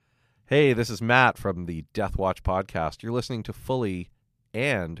Hey, this is Matt from the Death Watch podcast. You're listening to Fully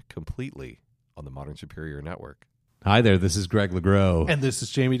and Completely on the Modern Superior Network. Hi there, this is Greg LeGros. And this is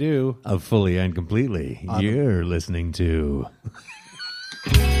Jamie Dew. Of Fully and Completely. You're listening to...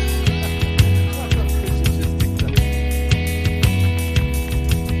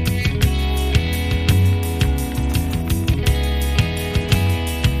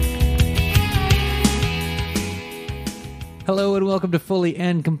 Hello and welcome to Fully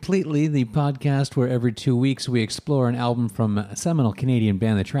and Completely, the podcast where every 2 weeks we explore an album from a seminal Canadian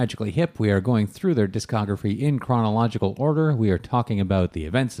band, The Tragically Hip. We are going through their discography in chronological order. We are talking about the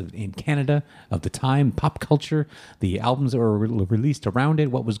events in Canada of the time, pop culture, the albums that were released around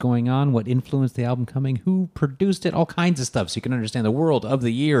it, what was going on, what influenced the album coming, who produced it, all kinds of stuff, so you can understand the world of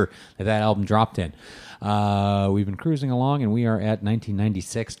the year that album dropped in. We've been cruising along, and we are at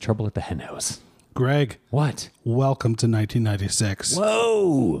 1996, Trouble at the Henhouse. Greg, What? welcome to 1996.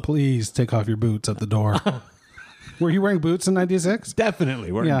 Whoa! Please take off your boots at the door. Were you wearing boots in 96?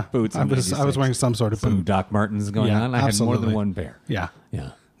 Definitely wearing Yeah, boots. I was wearing some sort of some boot. Doc Martens going Yeah, on. I had more than absolutely. one pair. Yeah.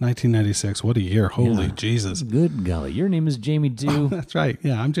 Yeah. 1996. What a year. Holy Jesus. Good golly. Your name is Jamie Dew. That's right.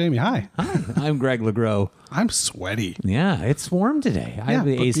 Yeah, I'm Jamie. Hi. Hi, I'm Greg LeGros. I'm sweaty. Yeah, it's warm today. I have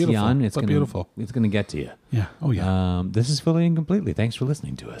Yeah, the but AC beautiful. on. It's But gonna, beautiful. It's going to get to you. Yeah. Oh, yeah. This is Fully and Completely. Thanks for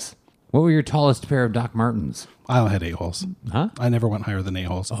listening to us. What were your tallest pair of Doc Martens? I only had 8 holes. Huh? I never went higher than 8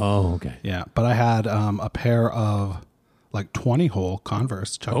 holes. Oh, okay. Yeah, but I had a pair of like 20-hole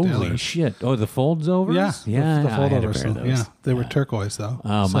Converse Chuck Holy Taylors. shit. Oh, the folds overs? Yeah. Yeah, The I had a foldovers. pair of those. Yeah. They were turquoise, though.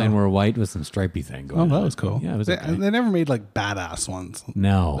 Oh, So- mine were white with some stripy thing going on. Oh, that was cool. Yeah, it was they, okay. they never made like badass ones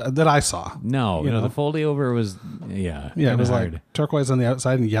No. that I saw. No, You know? the foldy over was, yeah. Yeah, it was hard. like turquoise on the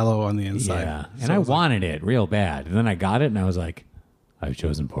outside and yellow on the inside. Yeah, So and I it was like- wanted it real bad. And then I got it, and I was like, I've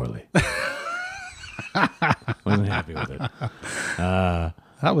chosen poorly. Wasn't happy with it.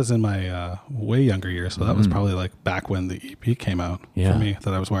 that was in my way younger years, so that was probably like back when the EP came out Yeah. for me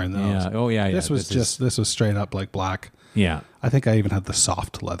that I was wearing those. Yeah. Oh, yeah, yeah. This was this was straight up like black. Yeah. I think I even had the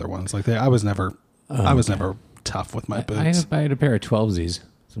soft leather ones. Like I was never never tough with my I boots. had a pair of 12s,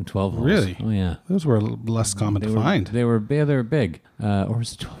 some 12 holes. Really? Oh, yeah. Those were less common to find. They were big. Or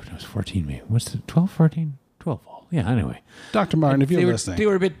was it 12? No, it was 14 maybe. Was it 12, 14? 12 hole. Yeah, anyway. Dr. Martin, if you're They were listening,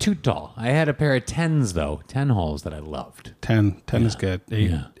 a bit too tall. I had a pair of 10s, though. 10 holes that I loved. 10 is good.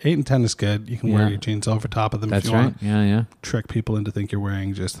 8 and 10 is good. You can wear Yeah. your jeans over top of them That's if you right. want. Yeah, yeah. Trick people into think you're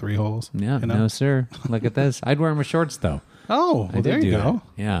wearing just 3 holes. Yeah, you know? no, sir. Look at this. I'd wear my shorts, though. Oh, well, there you go.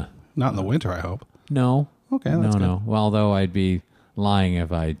 That. Yeah. Not in the winter, I hope. No. Okay, that's good. No. Well, although I'd be lying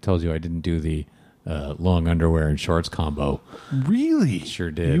if I told you I didn't do the long underwear and shorts combo. Really?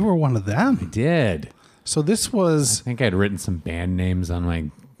 Sure did. You were one of them. Did. So this was... I think I'd written some band names on my...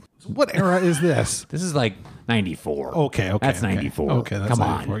 What era is this? This is like 94. Okay. That's 94. Okay, that's Come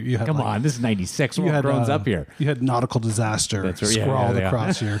 94. on. You had Come like- on. This is 96. We're all grown up here. You had nautical disaster That's right. Yeah, scrawled yeah.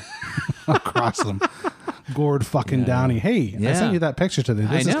 across your... across them. Gord fucking Downey. Hey, I Yeah. sent you that picture today.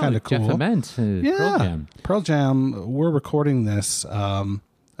 This I is know. kind of cool. Jeff Ament. Yeah. Pearl Jam. Pearl Jam. We're recording this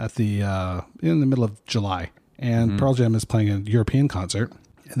at the in the middle of July, and Pearl Jam is playing a European concert,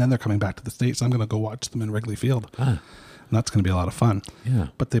 and then they're coming back to the States. I'm going to go watch them in Wrigley Field, and that's going to be a lot of fun. Yeah.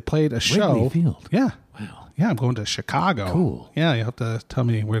 But they played a show. Wrigley Field? Yeah. Wow. Yeah, I'm going to Chicago. Cool. Yeah, you have to tell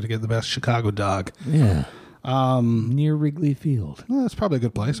me where to get the best Chicago dog. Yeah. Near Wrigley Field. Well, that's probably a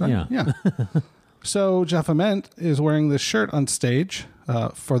good place, right? Yeah. So Jeff Ament is wearing this shirt on stage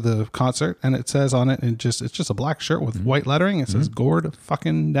for the concert, and it says on it, it's just a black shirt with white lettering. It says Gord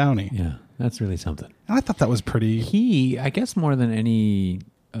fucking Downey. Yeah. That's really something. And I thought that was pretty. He, I guess more than any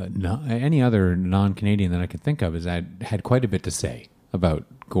other non-Canadian that I could think of, is I had quite a bit to say about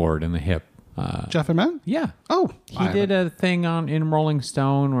Gord and the hip. Jeff Ament? Yeah. Oh, He did a thing in Rolling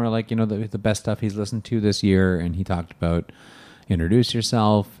Stone where, like, the best stuff he's listened to this year, and he talked about Introduce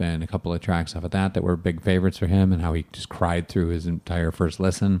Yourself and a couple of tracks off of that were big favorites for him, and how he just cried through his entire first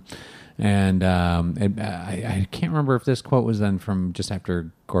listen. And I can't remember if this quote was then from just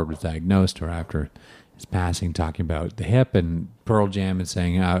after Gord was diagnosed or after his passing, talking about the hip, and Pearl Jam is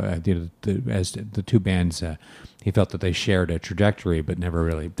saying, as the two bands, he felt that they shared a trajectory, but never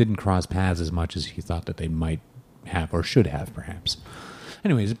really didn't cross paths as much as he thought that they might have or should have, perhaps.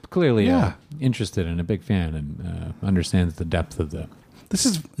 Anyways, clearly interested and a big fan, and understands the depth of the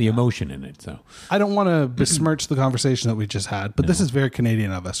emotion in it. So I don't want to besmirch the conversation that we just had, but this is very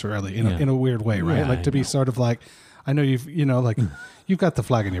Canadian of us, really, in a weird way, right? Yeah, like to be sort of like, I know you've got the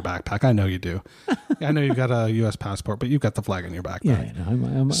flag in your backpack. I know you do. I know you've got a U.S. passport, but you've got the flag in your backpack. yeah,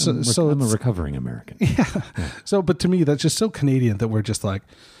 I'm a recovering American. So, but to me, that's just so Canadian that we're just like,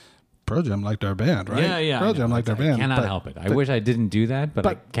 Pearl Jam liked our band, right? Yeah. Pearl Jam liked our band. I cannot help it. I wish I didn't do that, but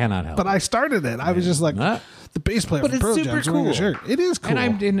I cannot help it. But I started it. I was just like, the bass player But from it's Pearl super Jam's wearing a cool. shirt. It is cool.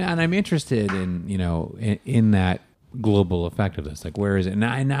 And I'm interested in, in that global effect of this. Like, where is it?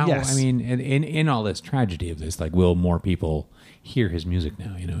 Now, Yes. I mean, in all this tragedy of this, like, will more people hear his music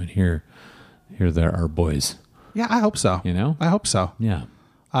now, and hear our boys, Yeah, I hope so. I hope so. Yeah.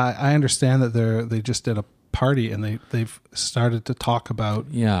 I understand that they just did a party and they've started to talk about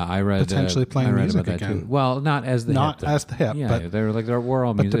Yeah, I read potentially playing I read music about that again. too. Well, not as the Not hip, though. as the hip, Yeah, but- we're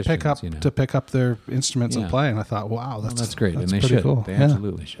all but musicians. to pick up their instruments and Yeah. play. And I thought, wow, That's great, That's and they pretty should. cool. They Yeah.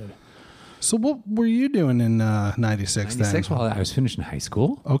 absolutely should. So what were you doing in 96 then? 96. Well, I was finishing high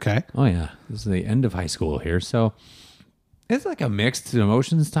school. Okay. Oh yeah, this is the end of high school here, so it's like a mixed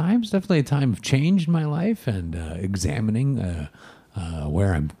emotions time. It's definitely a time of change in my life and examining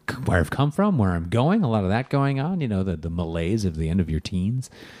where I've come from, where I'm going. A lot of that going on. The malaise of the end of your teens,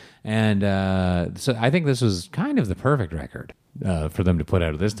 and so I think this was kind of the perfect record for them to put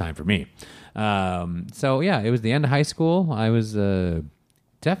out at this time for me. So yeah, it was the end of high school. I was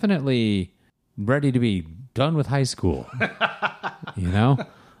definitely ready to be done with high school.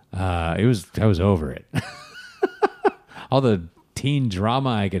 I was over it. All the teen drama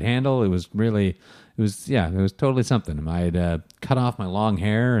I could handle. It was totally something. I had cut off my long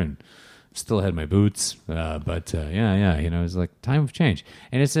hair and still had my boots. But it was like time of change.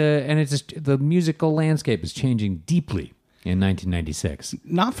 And the musical landscape is changing deeply in 1996.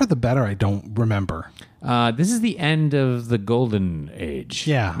 Not for the better, I don't remember. This is the end of the golden age.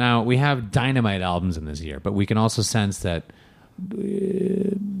 Yeah. Now, we have dynamite albums in this year, but we can also sense that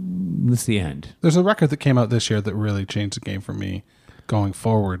it's the end. There's a record that came out this year that really changed the game for me going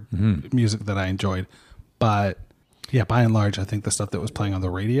forward, music that I enjoyed. But yeah, by and large, I think the stuff that was playing on the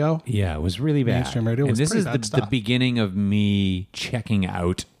radio. Yeah, it was really bad. Mainstream radio and was this pretty is bad the stuff. beginning of me checking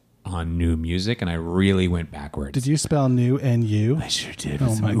out on new music, and I really went backwards. Did you spell new N-U? I sure did. Oh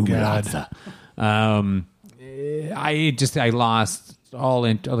with my some God. umlauts. I lost all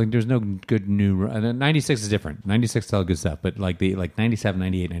in. Like, there's no good new. 96 is different. 96 is all good stuff, but like 97,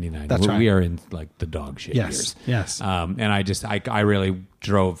 98, 99. That's right. We are in like the dog shit years. Yes. And I really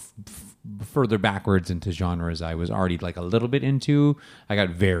drove further backwards into genres I was already like a little bit into. I got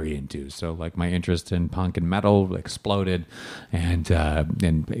very into. So like my interest in punk and metal exploded, and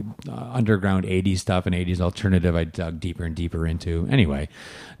underground 80s stuff and 80s alternative I dug deeper and deeper into. Anyway,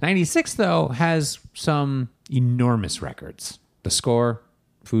 96 though has some enormous records. The Score,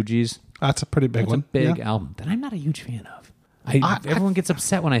 Fugees. That's a pretty big That's one. a big Yeah. album that I'm not a huge fan of. Everyone gets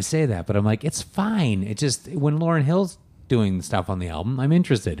upset when I say that, but I'm like, it's fine. It just, when Lauryn Hill's doing stuff on the album, I'm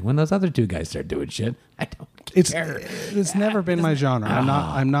interested. When those other two guys start doing shit, I don't care. It's never been my genre.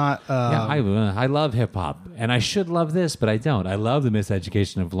 I'm not. I love hip hop, and I should love this, but I don't. I love the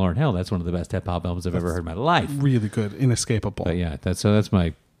Miseducation of Lauryn Hill. That's one of the best hip hop albums I've ever heard in my life. really good, inescapable. But yeah, that's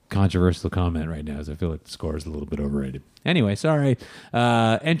my controversial comment right now, is I feel like the Score is a little bit overrated. Anyway, sorry.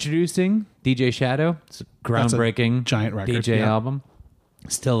 Introducing DJ Shadow. It's a groundbreaking giant record, DJ yeah. album.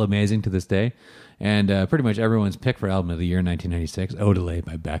 Still amazing to this day. And pretty much everyone's pick for album of the year in 1996, Odelay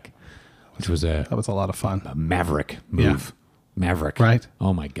by Beck, which was That was a lot of fun. a maverick move. Maverick. Right.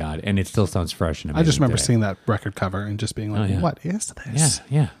 Oh my God. And it still sounds fresh and amazing I just remember today. seeing that record cover and just being like, Oh, yeah. what is this?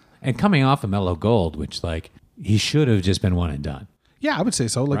 Yeah. And coming off of Mellow Gold, which like he should have just been one and done. Yeah, I would say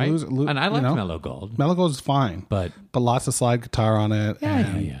so. Like, Right? and And I like liked Mellow Gold. Mellow Gold is fine, But lots of slide guitar on it. Yeah,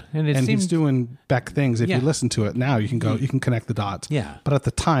 and, yeah. And it he's seemed- doing Beck things. If Yeah. you listen to it now, you can connect the dots. Yeah. But at the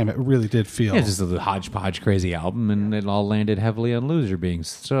time, it really did feel. Yeah, it's just a hodgepodge crazy album, and it all landed heavily on Loser being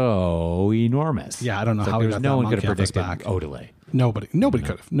so enormous. Yeah, I don't know It's how he there's got no that one could monkey have off his predicted back. Odelay. Nobody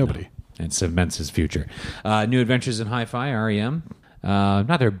could have. Nobody. And cements his future. New Adventures in Hi-Fi, REM.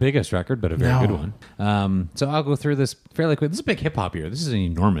 Not their biggest record, but a very No. good one. So I'll go through this fairly quick. This is a big hip-hop year. This is an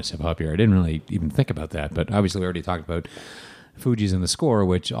enormous hip-hop year. I didn't really even think about that, but obviously we already talked about Fugees and the Score,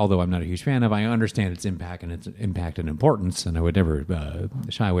 which, although I'm not a huge fan of, I understand its impact and importance, and I would never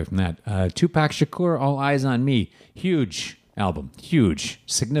shy away from that. Tupac Shakur, All Eyes on Me. Huge album. Huge.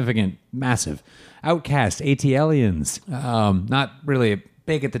 Significant. Massive. Outkast, AT-Aliens. Not really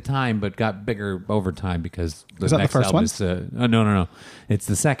big at the time, but got bigger over time because the Is that the next first album one? is no. It's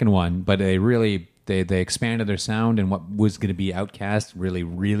the second one, but they really they expanded their sound, and what was going to be Outkast really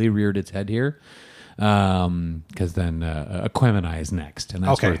reared its head here. Because then Aquemini is next, and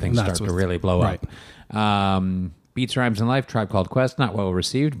that's Okay, where things and that's start to what's- really blow up. Beats, Rhymes, and Life, Tribe Called Quest, not well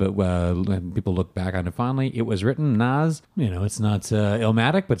received, but people look back on it fondly. It Was Written, Nas, it's not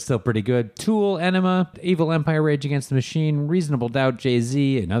Illmatic, but still pretty good. Tool, Enema, Evil Empire, Rage Against the Machine, Reasonable Doubt,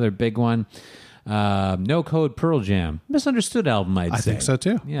 Jay-Z, another big one. No Code, Pearl Jam. Misunderstood album, I'd say. I think so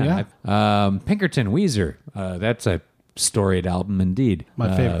too. Yeah. Pinkerton, Weezer. That's a storied album indeed.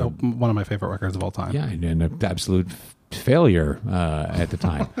 My favorite, one of my favorite records of all time. Yeah, and an absolute failure at the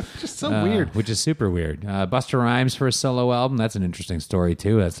time. Just so weird. Which is super weird. Busta Rhymes for a solo album. That's an interesting story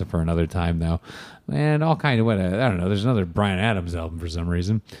too. That's for another time though. And all kind of I don't know. There's another Bryan Adams album for some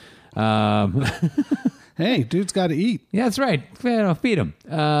reason. Hey, dude's got to eat. Yeah, that's right. Feed him.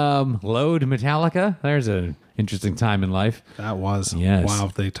 Load, Metallica. There's an interesting time in life. That was. Yes.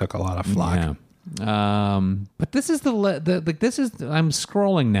 Wow, they took a lot of flack. Yeah. But this is I'm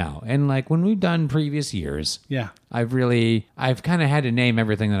scrolling now, and like when we've done previous years, Yeah. I've kind of had to name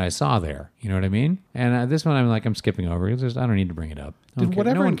everything that I saw there. You know what I mean? And this one I'm skipping over because I don't need to bring it up. No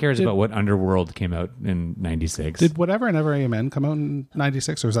one cares about what Underworld came out in '96. Did Whatever and Ever Amen come out in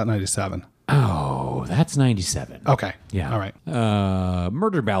 96 or was that 97? Oh, that's '97. Okay. Yeah. All right.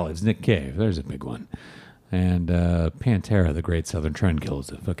 Murder Ballads, Nick Cave. There's a big one. And Pantera, The Great Southern Trendkill, is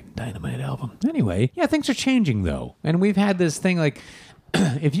a fucking dynamite album. Anyway, yeah, things are changing, though. And we've had this thing, like,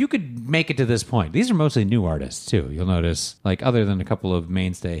 if you could make it to this point, these are mostly new artists, too. You'll notice, like, other than a couple of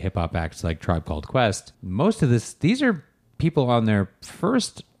mainstay hip-hop acts like Tribe Called Quest, most of these are people on their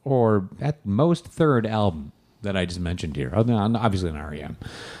first or at most third album that I just mentioned here. Obviously an REM.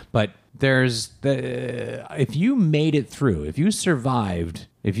 But if you made it through, if you survived,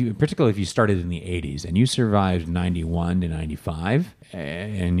 particularly if you started in the 80s and you survived 91 to 95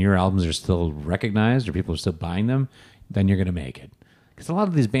 and your albums are still recognized or people are still buying them, then you're going to make it. Because a lot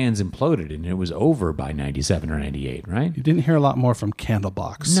of these bands imploded and it was over by 97 or 98, right? You didn't hear a lot more from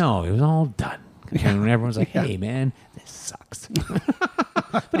Candlebox. No, it was all done. And everyone's like, hey, man, this sucks.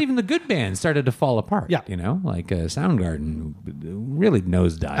 But even the good bands started to fall apart. Yeah. You know, like Soundgarden really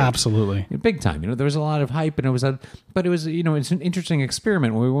nosedived. Absolutely. Big time. You know, there was a lot of hype, and it's an interesting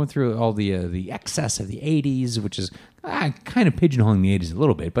experiment when we went through all the excess of the 80s, which is kind of pigeonholing the 80s a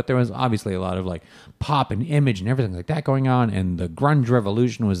little bit, but there was obviously a lot of like pop and image and everything like that going on, and the grunge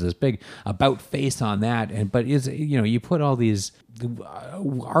revolution was this big about face on that. But you put all these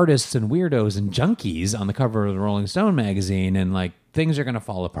artists and weirdos and junkies on the cover of the Rolling Stone magazine, and like things are going to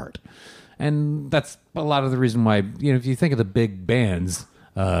fall apart. And that's a lot of the reason why, if you think of the big bands,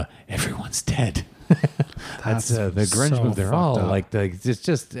 everyone's dead. That's the grunge so movement. They're all fucked up. like it's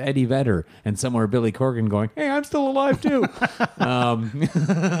just Eddie Vedder and somewhere Billy Corgan going, "Hey, I'm still alive too,"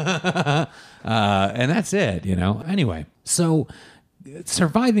 and that's it. Anyway, so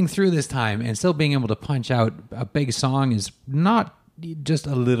surviving through this time and still being able to punch out a big song is not just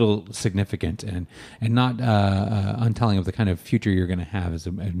a little significant and not untelling of the kind of future you're going to have as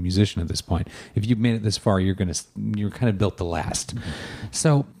a musician at this point. If you've made it this far, you're kind of built to last.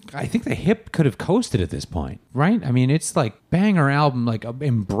 So I think the hip could have coasted at this point, right? I mean, it's like banger album, like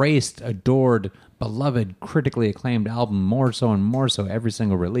embraced, adored, beloved, critically acclaimed album, more so and more so every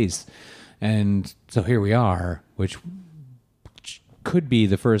single release. And so here we are, which could be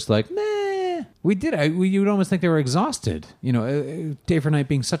the first like, we did. You'd almost think they were exhausted. Day for Night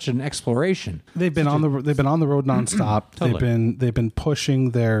being such an exploration. They've been on the road nonstop. Totally. They've been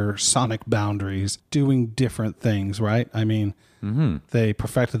pushing their sonic boundaries, doing different things. Right? I mean, they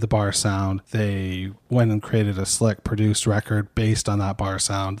perfected the bar sound. They went and created a slick produced record based on that bar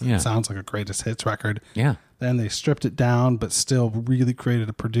sound. Yeah. It sounds like a greatest hits record. Yeah. Then they stripped it down, but still really created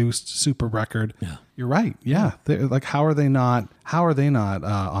a produced super record. Yeah. You're right. Yeah. They're like, how are they not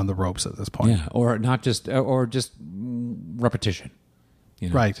on the ropes at this point? Yeah, or not just, or just repetition.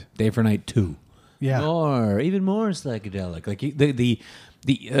 Right. Day for Night 2. Yeah. Or even more psychedelic. Like you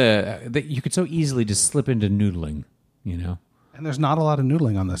could so easily just slip into noodling. And there's not a lot of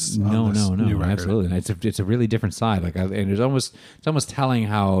noodling on this. No, new record. absolutely. And it's a really different side. Like, and it's almost telling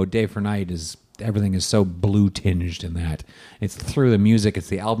how Day for Night is. Everything is so blue tinged in that. It's through the music. It's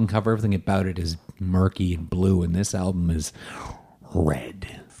the album cover. Everything about it is murky and blue, and this album is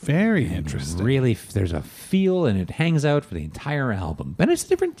red. Very interesting. Really, there's a feel, and it hangs out for the entire album. But it's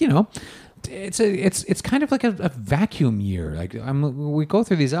different, It's kind of like a vacuum year. Like we go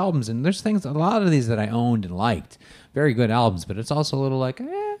through these albums, and there's a lot of these that I owned and liked, very good albums. But it's also a little like,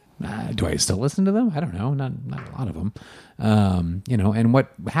 do I still listen to them? I don't know, not a lot of them. And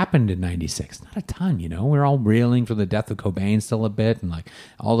what happened in '96? Not a ton. We're all reeling from the death of Cobain still a bit, and like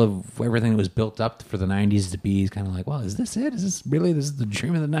all of everything that was built up for the '90s to be kind of like, well, is this it? Is this the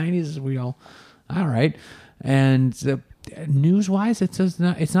dream of the '90s? We all right? And news-wise, it's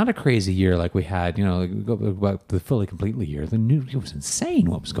not a crazy year like we had. Like go about the Fully Completely year. The news, it was insane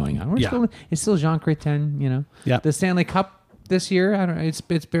what was going on. It's still Jean Crétin. Yeah. The Stanley Cup this year. I don't know. It's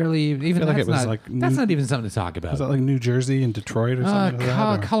barely even. like That's it was not, like that's not even something to talk about. Was that like New Jersey and Detroit or something like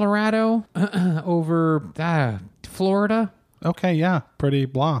that? Or- Colorado over Florida. Okay, yeah, pretty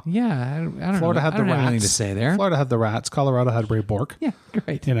blah. Yeah, I don't Florida know. had I the don't have rats. anything to say there. Florida had the rats. Colorado had Ray Bork. Yeah,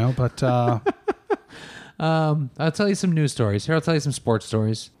 great. You know, but I'll tell you some news stories. Here, I'll tell you some sports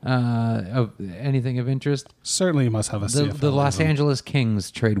stories. Of anything of interest. certainly you must have a CFL. The Los Angeles Kings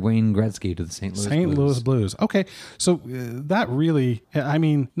trade Wayne Gretzky to the St. Louis Blues. Okay, so that really, I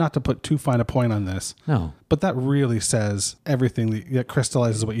mean, not to put too fine a point on this, No. but that really says everything that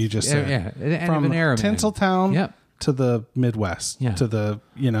crystallizes what you just said. Yeah, end From of an era, man. Tinseltown Yep. to the Midwest, Yeah. to the,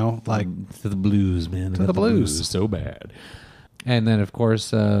 like, To the Blues, man. To the Blues. So bad. And then, of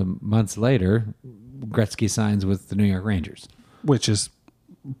course, months later, Gretzky signs with the New York Rangers. which is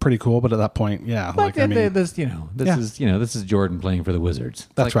pretty cool, but at that point, yeah, But this Yeah. this is Jordan playing for the Wizards. It's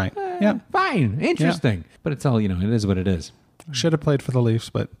That's right. Yeah. Fine. Interesting. But it's all, it is what it is. should have played for the Leafs,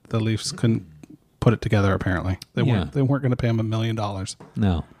 but the Leafs couldn't put it together. Apparently, they weren't going to pay him $1 million,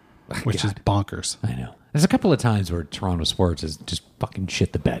 No. which is bonkers. I know. There's a couple of times where Toronto sports has just fucking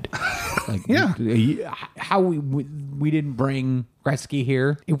shit the bed. Like, Yeah. how we didn't bring Gretzky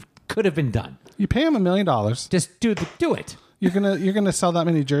here, it could have been done. You pay him $1 million. Just do it. You're gonna sell that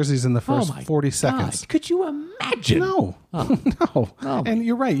many jerseys in the first Oh my 40 God. seconds. Could you imagine? No, no. Oh. And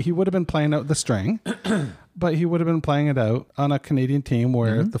you're right. He would have been playing out the string, but he would have been playing it out on a Canadian team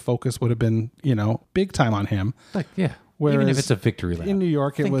where the focus would have been, big time on him. Like, yeah. Even Whereas if it's a victory lap. In New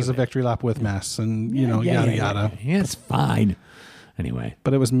York, it Think was of a victory lap with mess and, yada, yada. Yeah, it's fine. Anyway.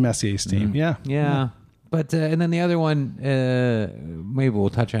 But it was Messier's team. Yeah. Yeah. But, and then the other one, maybe we'll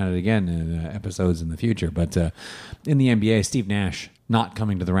touch on it again in episodes in the future, but in the NBA, Steve Nash not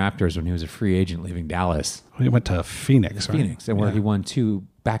coming to the Raptors when he was a free agent leaving Dallas. He went to Phoenix, right? Phoenix, and where he won 2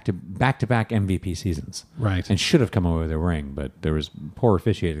 back-to-back MVP seasons. Right. And should have come away with a ring, but there was poor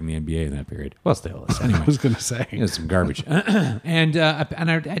officiating in the NBA in that period. Well, still is. Anyway. I was going to say. It was some garbage. and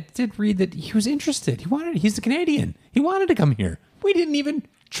I did read that he was interested. He's a Canadian. He wanted to come here. We didn't even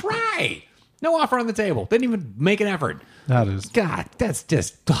try. No offer on the table. Didn't even make an effort. That is. God, that's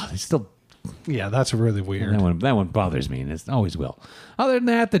just, it's still, Yeah, that's really weird. that one bothers me, and it always will. Other than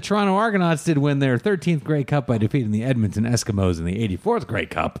that, the Toronto Argonauts did win their 13th Grey Cup by defeating the Edmonton Eskimos in the 84th Grey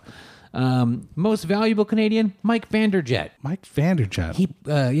Cup. Most valuable Canadian, Mike Vanderjet. Mike Vanderjet. He,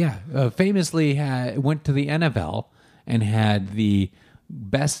 famously went to the NFL and had the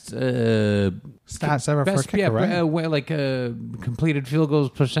best Stats ever for a kicker, right? completed field goals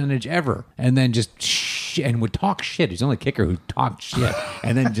percentage ever, and then just and would talk shit. He's the only kicker who talked shit,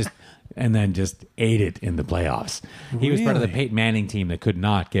 and then just ate it in the playoffs. He was part of the Really? Peyton Manning team that could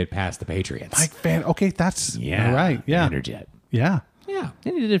not get past the Patriots. Mike Van. Okay, that's yeah, right. Yeah. Vanderjet. Yeah. Yeah,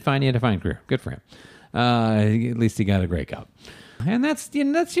 and he did fine. He had a fine career. Good for him. At least he got a Grey Cup. And that's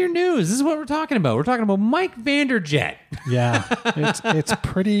your news. This is what we're talking about. We're talking about Mike Vanderjet. Yeah. It's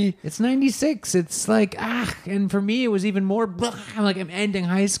pretty. It's 96. It's like, and for me, it was even more, like I'm ending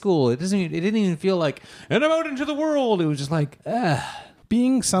high school. It didn't even feel like, and I'm out into the world. It was just like,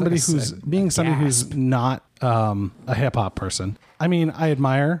 Being somebody Like a who's not a hip hop person. I mean, I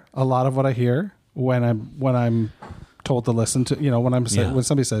admire a lot of what I hear when I'm told to listen to, when when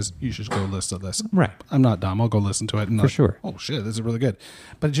somebody says you should go listen to this. Right. I'm not dumb. I'll go listen to it and For sure. Oh shit, this is really good.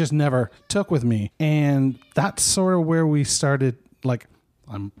 But it just never took with me. And that's sort of where we started, like,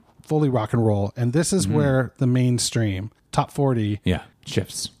 I'm fully rock and roll. And this is where the mainstream top 40 yeah,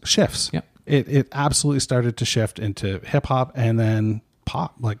 shifts. shifts. Yep. It absolutely started to shift into hip hop and then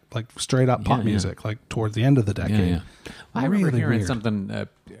pop, like straight up pop Yeah, music, like toward the end of the decade. Yeah. I remember Really hearing weird. something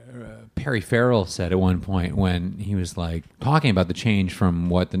Perry Farrell said at one point when he was like talking about the change from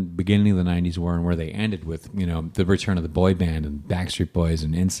what the beginning of the 90s were and where they ended with, the return of the boy band and Backstreet Boys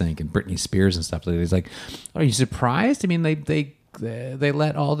and NSYNC and Britney Spears and stuff. He's like, are you surprised? I mean, they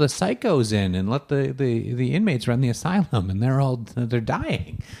let all the psychos in and let the inmates run the asylum, and they're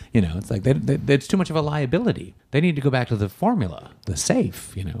dying. It's like it's too much of a liability. They need to go back to the formula, the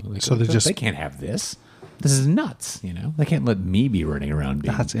safe. So they can't have this. This is nuts. They can't let me be running around.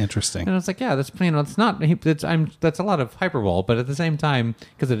 That's interesting. And it's like, yeah, that's it's not. That's a lot of hyperbole, but at the same time,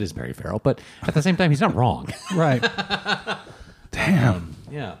 because it is Perry Farrell, but at the same time, he's not wrong. Right. Damn.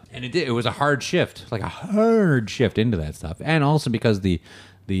 Yeah, and it was a hard shift, like a hard shift into that stuff, and also because the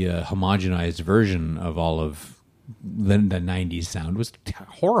homogenized version of all of the 90s sound was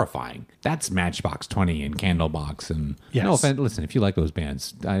horrifying. That's Matchbox 20 and Candlebox, and Yes. no offense. Listen, if you like those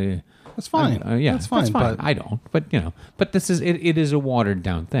bands, That's fine. yeah, that's fine. But But I don't. But this is it is a watered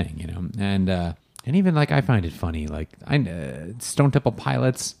down thing, and even like I find it funny, like Stone Temple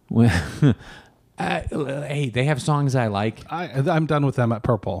Pilots when. Hey, they have songs I like. I'm done with them at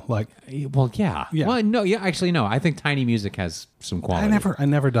Purple. Like, Well, yeah. Yeah. Well, no, yeah, actually, no. I think Tiny Music has some quality. I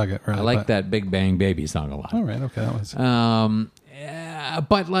never dug it. Really, I like but- that Big Bang Baby song a lot. All right, okay, that was.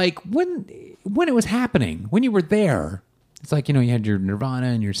 But like when it was happening, when you were there, it's like, you had your Nirvana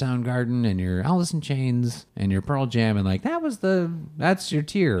and your Soundgarden and your Alice in Chains and your Pearl Jam, and like that's your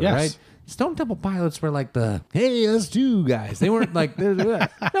tier, Yes. right? Stone Temple Pilots were like the hey, us two guys. They weren't like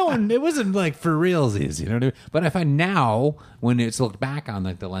no one. It wasn't like for realsies, you know what I mean? But I find now when it's looked back on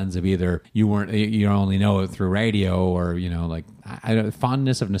like the lens of either you only know it through radio or like I don't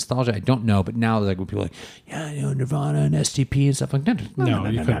fondness of nostalgia. I don't know, but now like when people are like Nirvana and STP and stuff like that. No,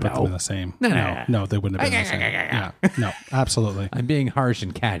 you couldn't put them in the same. No, they wouldn't have been the same. Yeah, no, absolutely. I'm being harsh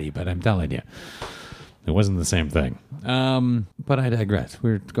and catty, but I'm telling you, it wasn't the same thing. But I digress.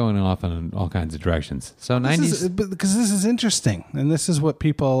 We're going off in all kinds of directions. So 90s. Because this is interesting, and this is what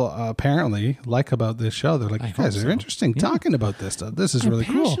people apparently like about this show. They're like, you guys are interesting talking about this stuff. This is really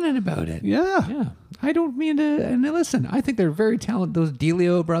cool. Passionate about it. Yeah. Yeah. I don't mean to. And listen, I think they're very talented. Those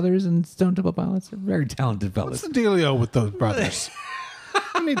Delio brothers and Stone Temple Pilots are very talented fellas. What's the dealio with those brothers?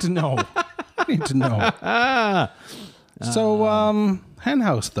 I need to know. So, Hen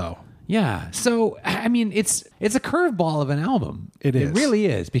House, though. Yeah. So I mean, it's a curveball of an album. It is. It really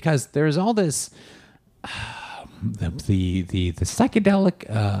is, because there's all this the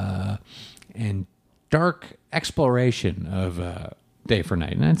psychedelic and dark exploration of Day for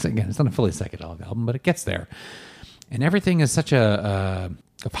Night. And it's not a fully psychedelic album, but it gets there. And everything is such a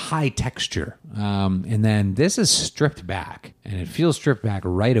of high texture. And then this is stripped back, and it feels stripped back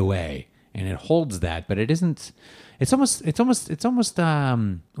right away, and it holds that, but it isn't. It's almost how's the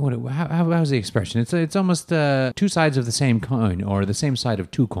expression? It's almost two sides of the same coin, or the same side of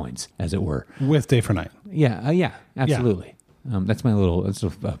two coins, as it were. With Day for Night. Yeah, absolutely. That's my little, it's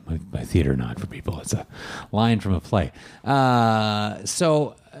my theater nod for people. It's a line from a play. And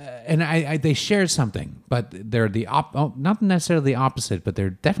they share something, but they're not necessarily the opposite, but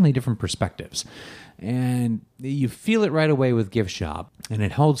they're definitely different perspectives. And you feel it right away with Gift Shop, and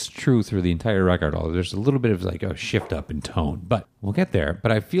it holds true through the entire record. Although there's a little bit of like a shift up in tone, but we'll get there.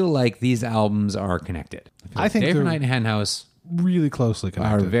 But I feel like these albums are connected. I think Day for they're Night and Hen House really closely are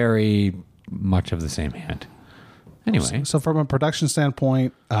connected. very much of the same hand. Anyway, So from a production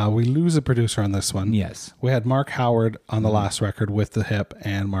standpoint, we lose a producer on this one. yes. We had Mark Howard on the last record with the Hip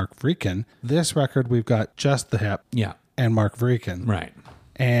and Mark Vreeken. This record, we've got just the Hip Yeah. and Mark Vreeken. Right.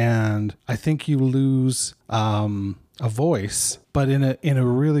 And I think you lose a voice, but in a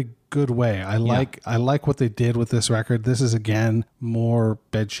really good way. I like what they did with this record. This is again more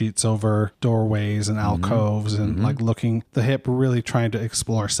bed sheets over doorways and alcoves and like looking the Hip really trying to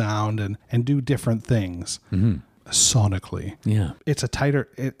explore sound and do different things sonically. Yeah. It's a tighter.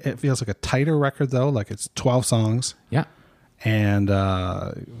 It feels like a tighter record though. Like it's 12 songs. Yeah. And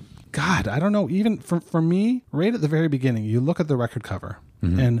God, I don't know. Even for me, right at the very beginning, you look at the record cover,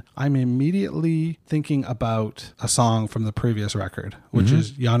 and I'm immediately thinking about a song from the previous record, which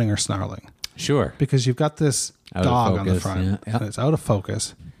is Yawning or Snarling, Sure. because you've got this Out of dog on the focus, front, yeah. and it's out of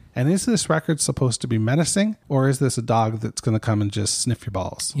focus. And is this record supposed to be menacing, or is this a dog that's going to come and just sniff your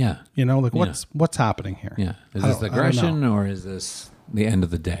balls? Yeah. You know, like what's happening here? Yeah. Is I this don't know. aggression, or is this the end of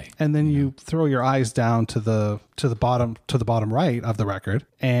the day? And then you throw your eyes down to the bottom right of the record,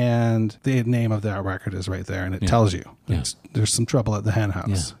 and the name of that record is right there, and it tells you there's some trouble at the Hen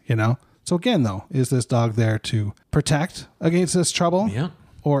House. You know. So again, though, is this dog there to protect against this trouble? Yeah.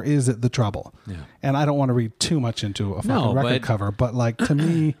 Or is it the trouble? Yeah. And I don't want to read too much into a fucking record cover, but like to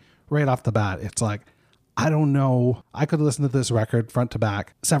me, right off the bat, it's like, I don't know. I could listen to this record front to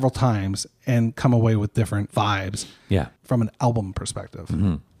back several times and come away with different vibes. Yeah. From an album perspective.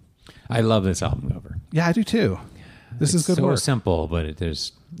 I love this album cover. Yeah, I do too. This is good so work. simple, but it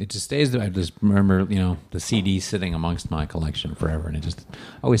just stays there. I just remember, the CD sitting amongst my collection forever, and it just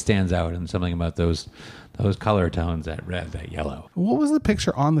always stands out. And something about those color tones, that red, that yellow. What was the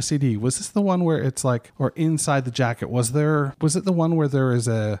picture on the CD? Was this the one where it's like, or inside the jacket? Was it the one where there is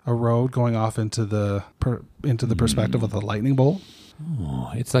a road going off into the perspective of the lightning bolt? Oh,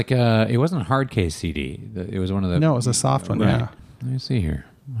 it's like it wasn't a hard case CD. It was one of the. No, it was a soft one. Right. Yeah. Let me see here.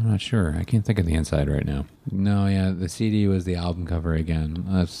 I'm not sure. I can't think of the inside right now. No, yeah, the CD was the album cover again.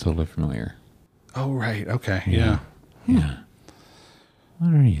 That's totally familiar. Oh, right. Okay. Yeah. Yeah.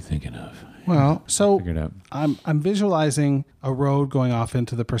 What are you thinking of? Well, so Figure it out. I'm visualizing a road going off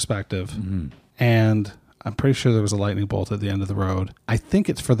into the perspective, and I'm pretty sure there was a lightning bolt at the end of the road. I think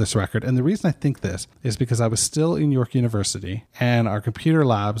it's for this record. And the reason I think this is because I was still in York University and our computer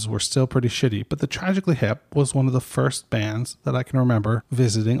labs were still pretty shitty. But the Tragically Hip was one of the first bands that I can remember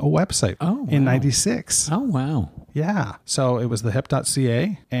visiting a website in 96. Oh, wow. Yeah. So it was the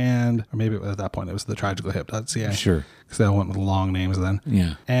hip.ca or maybe at that point it was the tragicallyhip.ca. Sure. Because they all went with long names then.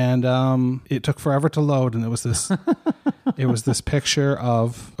 Yeah. And it took forever to load, and it was this it was this picture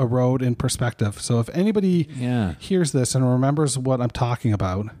of a road in perspective. So if anybody hears this and remembers what I'm talking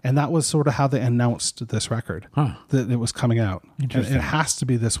about, and that was sort of how they announced this record, that it was coming out. And it has to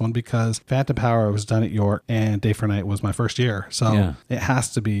be this one because Phantom Power was done at York and Day for Night was my first year. So it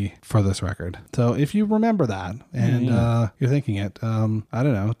has to be for this record. So if you remember that and you're thinking it, I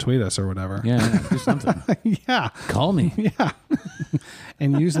don't know, tweet us or whatever. Yeah, do something. Yeah. Call me. Yeah.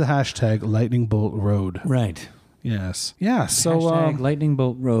 And use the hashtag Lightning Bolt Road. Right. Yes. Yeah. So Hashtag Lightning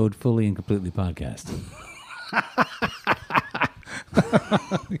Bolt Road fully and completely podcast.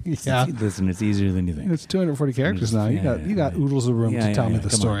 yeah. Listen, it's easier than you think. It's 240 characters now. You got oodles of room to tell me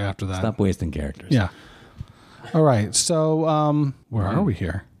the story after that. Stop wasting characters. Yeah. All right. So where are we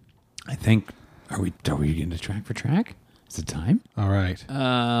here? I think are we getting to track for track? Is it time? All right.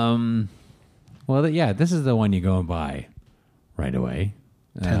 Well, this is the one you go and buy right away.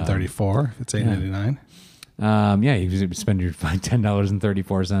 1034. It's $8.99. You spend your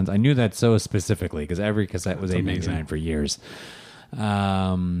 $10.34. I knew that so specifically because every cassette was $8.99 for years.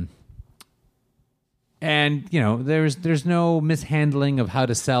 And there's no mishandling of how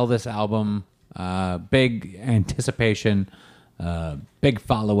to sell this album. Big anticipation, big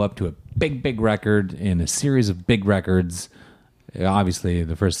follow up to a big record in a series of big records. Obviously,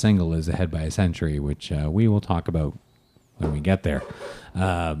 the first single is "Ahead by a Century," which we will talk about when we get there,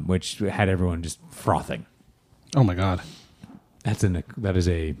 which had everyone just frothing. Oh my God, that is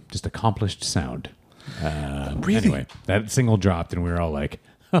a just accomplished sound. Really? Anyway, that single dropped, and we were all like,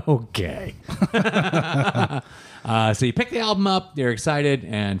 "Okay." So you pick the album up, you're excited,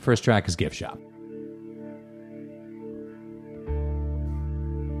 and first track is "Gift Shop."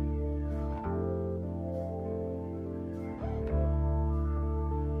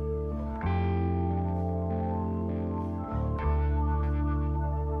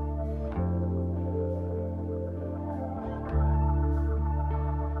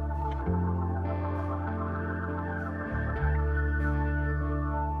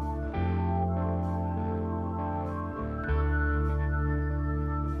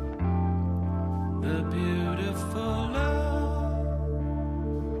 The beautiful love,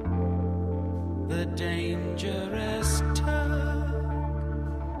 the dangerous tug.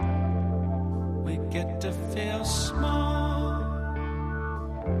 We get to feel small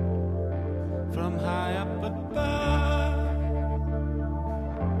from high up above,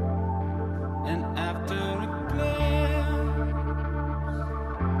 and after a glance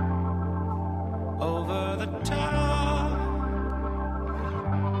over the top,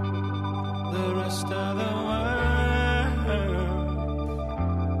 the rest of the world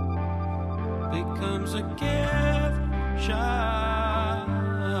becomes a gift shop.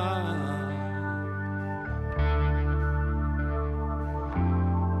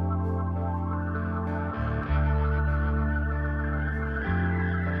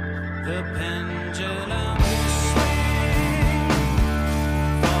 The pendulum swings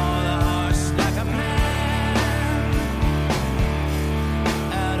for the horse like a man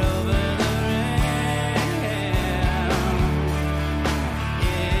out over the rail.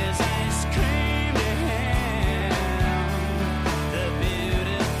 Is ice cream to him? The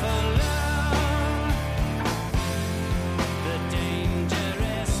beautiful love, the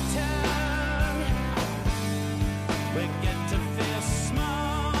dangerous time. We get to feel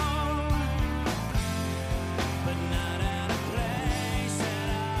small, but not out of place at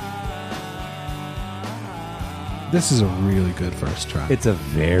all. This is a really good first track. It's a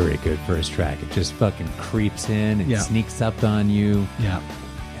very good first track. It just fucking creeps in and sneaks up on you, yeah.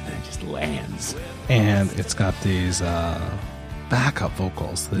 and then it just lands. And it's got these backup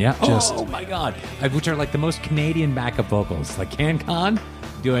vocals that just oh my god, which are like the most Canadian backup vocals. Like CanCon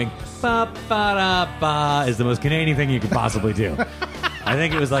doing ba ba da ba is the most Canadian thing you could possibly do. I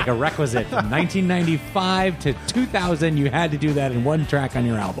think it was like a requisite from 1995 to 2000. You had to do that in one track on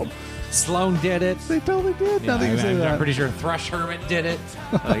your album. Sloan did it. they totally did. Now that you say I'm that. pretty sure Thrush Hermit did it.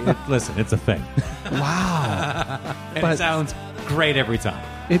 Listen, it's a thing. Wow. And But- it sounds great every time.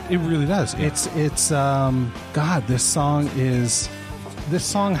 It really does. It's God, this song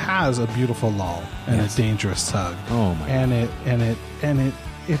has a beautiful lull and Yes. a dangerous tug. Oh my and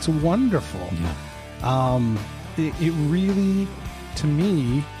it's wonderful. Yeah. It really, to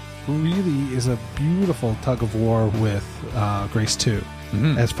me, really is a beautiful tug of war with Grace 2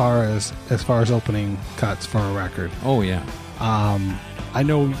 as far as opening cuts for a record. Oh yeah. I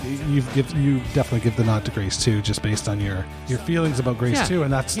know you definitely give the nod to Grace 2 just based on your feelings about Grace Yeah. 2,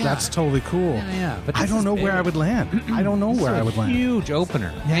 and that's totally cool. Yeah. But I don't know where I would land. I don't know where I would land. Huge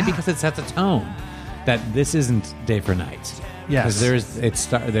opener, Yeah. and because it sets a tone that this isn't day for night. Yes. Because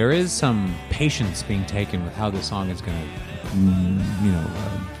there is some patience being taken with how the song is going to,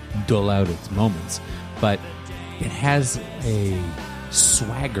 dull out its moments, but it has a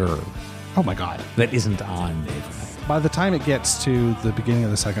swagger Oh my God. that isn't on day for night. By the time it gets to the beginning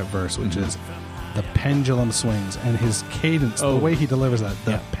of the second verse, which is the pendulum swings, and his cadence, the way he delivers that,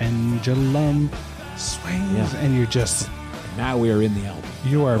 the pendulum swings, Yeah. and you're just, Now we are in the album.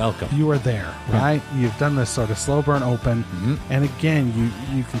 you are Welcome. You are there, right? You've done this sort of slow burn open, and again,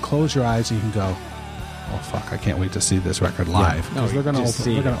 you can close your eyes and you can go, oh fuck, I can't wait to see this record live, No, because you they're just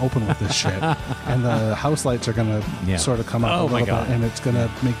see gonna it. open with this shit, and the house lights are gonna Yeah. sort of come up Oh a my little God. bit, and it's gonna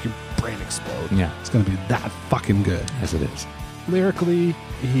make your brain explode. Yeah. It's gonna be that fucking good. As it is. Lyrically,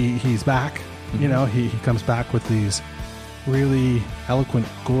 he's back. You know, he comes back with these really eloquent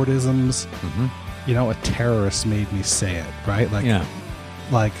Gordisms. You know, a terrorist made me say it, right? Like, Yeah.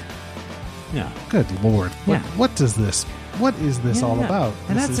 like, Yeah. good lord, Yeah. what is this all Yeah. about?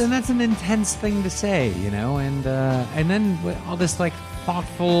 And This that's an intense thing to say, and then with all this like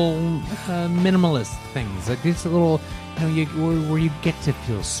thoughtful, minimalist things, like these little, where you get to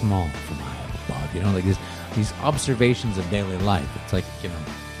feel small from above, like these observations of daily life. It's like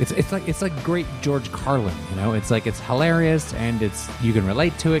it's like great George Carlin, It's like it's hilarious and you can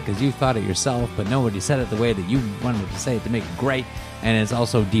relate to it because you thought it yourself, but nobody said it the way that you wanted to say it to make it great, and it's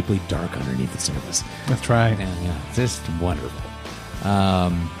also deeply dark underneath the surface. That's right. Yeah, it's just wonderful. A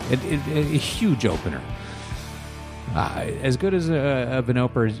huge opener. As good as of an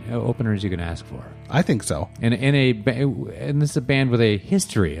opener as you can ask for. I think so. And this is a band with a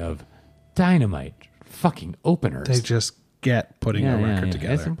history of dynamite fucking openers. They just get putting a record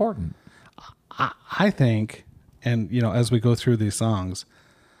together. It's important. I think, and as we go through these songs,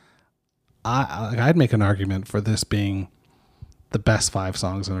 I'd make an argument for this being the best 5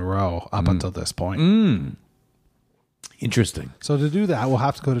 songs in a row up until this point. Interesting. So to do that, we'll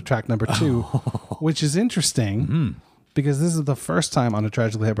have to go to track number 2, which is interesting because this is the first time on a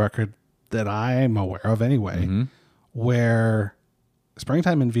Tragically Hip record that I'm aware of anyway, where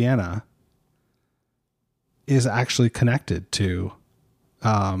Springtime in Vienna is actually connected to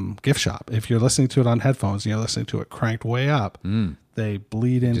Gift Shop. If you're listening to it on headphones and you're listening to it cranked way up, they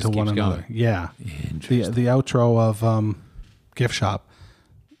bleed into Just one keeps another. going. Yeah. Interesting. The outro of Gift Shop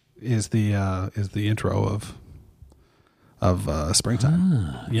is the intro of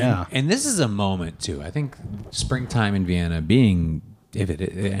Springtime. Yeah. And this is a moment too. I think Springtime in Vienna being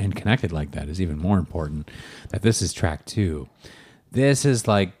and connected like that is even more important. That this is track 2. This is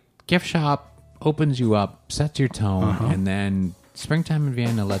like Gift Shop opens you up, sets your tone, and then Springtime in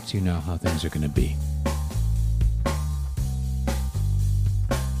Vienna lets you know how things are going to be.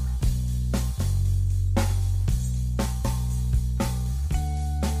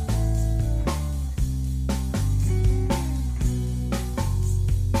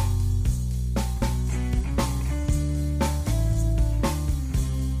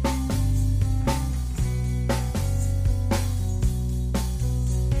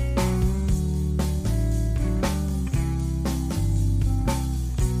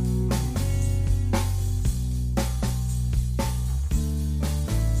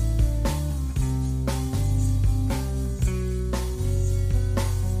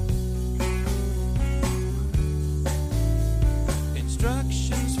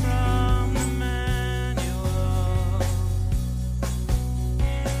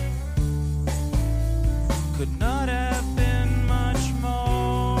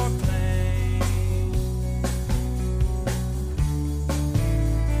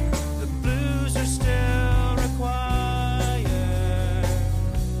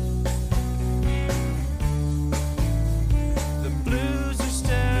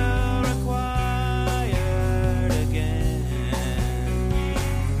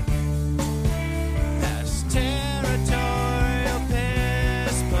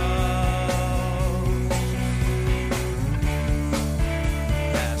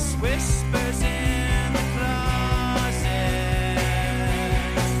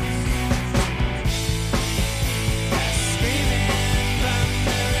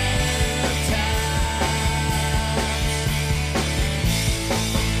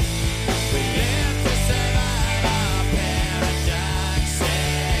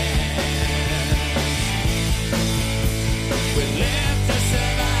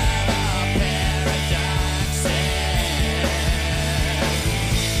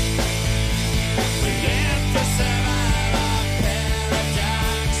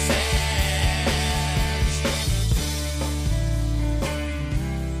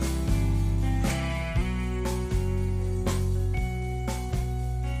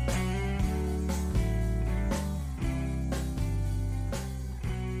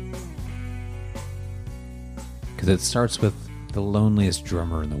 because it starts with the loneliest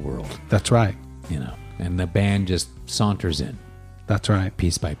drummer in the world, That's right. you know, and the band just saunters in That's right.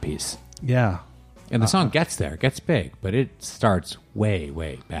 piece by piece. Yeah. And the song gets there, gets big, but it starts way,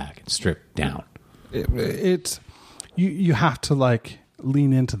 way back and stripped down. It's you have to like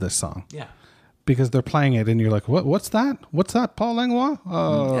lean into this song. Yeah. Because they're playing it and you're like, what's that? What's that, Paul Langlois?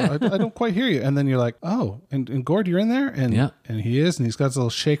 I don't quite hear you. And then you're like, oh, and Gord, you're in there? And Yeah. and he is, and he's got his little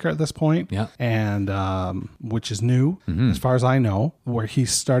shaker at this point. Yeah. And which is new, Mm-hmm. as far as I know, where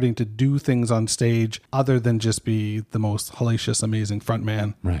he's starting to do things on stage other than just be the most hellacious, amazing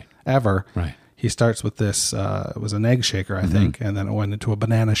frontman Right. ever. Right. He starts with this, it was an egg shaker, I think, and then it went into a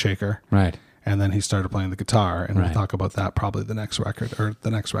banana shaker. Right. And then he started playing the guitar, and Right. we'll talk about that probably the next record.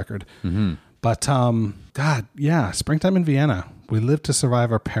 Mm-hmm. But God, yeah, Springtime in Vienna. We live to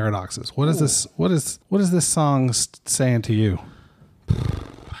survive our paradoxes. What is this? What is this song saying to you?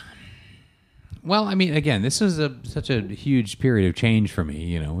 Well, I mean, again, this was such a huge period of change for me,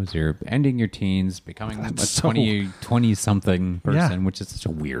 you know, as you're ending your teens, becoming a That's so- 20-something person, Yeah. which is such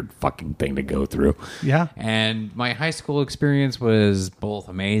a weird fucking thing to go through. Yeah. And my high school experience was both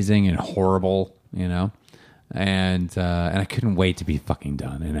amazing and horrible, you know, and I couldn't wait to be fucking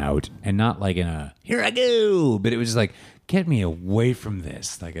done and out, and not like in a here I go, but it was just like, get me away from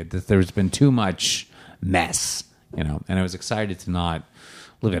this. Like there's been too much mess, you know, and I was excited to not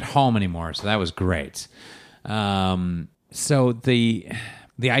live at home anymore, so that was great. So the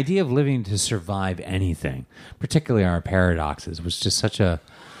idea of living to survive anything, particularly our paradoxes, was just such a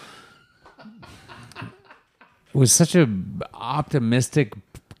optimistic,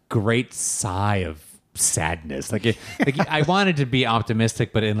 great sigh of sadness. Like I wanted to be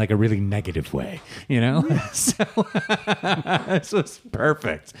optimistic, but in like a really negative way, you know. So this was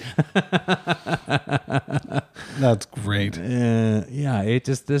perfect. That's great. Yeah,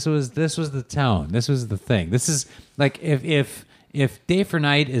 this was the tone. This was the thing. This is like if Day for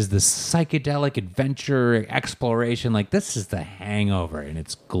Night is the psychedelic adventure exploration, like this is the Hangover, and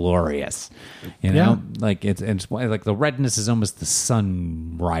it's glorious. You know, like it's like the redness is almost the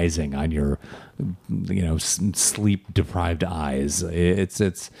sun rising on your, you know, sleep deprived eyes. It's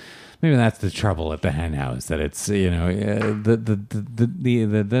maybe that's the trouble at the hen house, that it's, you know,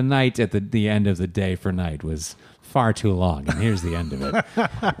 the night at the end of the Day for Night was far too long, and here's the end of it.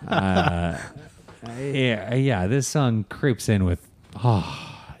 Yeah, this song creeps in with, so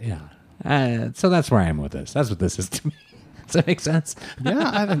that's where I am with this. That's what this is to me. Does that make sense?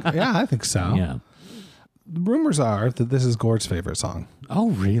 I think so. Yeah. The rumors are that this is Gord's favorite song.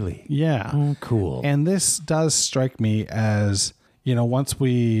 Oh, really? Yeah. Oh, cool. And this does strike me as, you know, I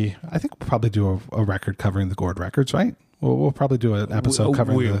think we'll probably do a record covering the Gord records, right? We'll probably do an episode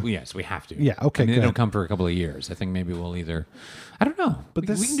covering yes, we have to. Yeah, okay, I mean, good. they don't come for a couple of years. I think maybe we'll either, I don't know, But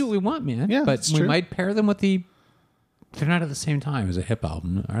we can do what we want, man. Yeah, but that's we true. might pair them with they're not at the same time as a hip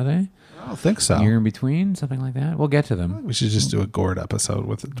album, are they? I don't think so. Year in between, something like that. We'll get to them. We should just do a Gord episode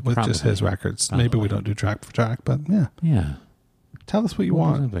with just his Probably. records. Maybe we don't do track for track, but yeah. Yeah. Tell us what you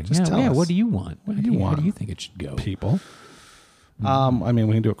want. Something. Just tell us. What do you want? What do you want? How do you think it should go? People. I mean,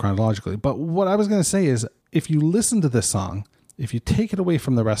 we can do it chronologically, but what I was going to say is, if you listen to this song, if you take it away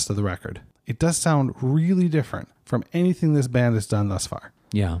from the rest of the record, it does sound really different from anything this band has done thus far.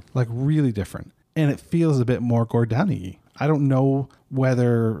 Yeah. Like really different, and it feels a bit more Gord Downie-y. I don't know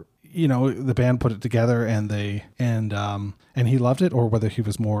whether, you know, the band put it together and he loved it, or whether he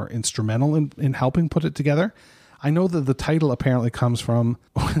was more instrumental in helping put it together. I know that the title apparently comes from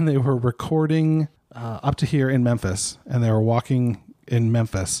when they were recording up to here in Memphis, and they were walking in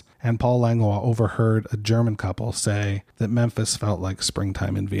Memphis, and Paul Langlois overheard a German couple say that Memphis felt like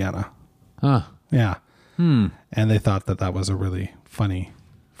springtime in Vienna. Huh. Yeah. And they thought that was a really funny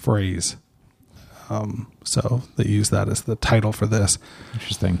phrase. So they used that as the title for this.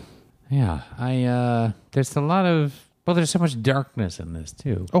 Interesting. Yeah. There's a lot of, there's so much darkness in this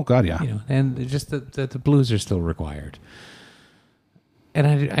too. Oh God, yeah. You know, and just the blues are still required.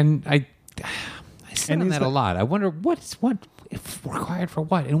 And I sit And on is that that- a lot. I wonder what if required for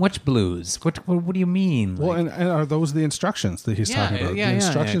what, and which blues? What do you mean? Well, and are those the instructions that he's Yeah, talking about? yeah, The yeah,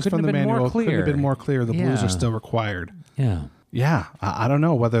 instructions yeah. from the Couldn't have been more manual couldn't have clear. been more clear. The blues Yeah. are still required. Yeah. Yeah, I don't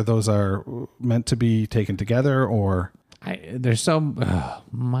know whether those are meant to be taken together or. There's so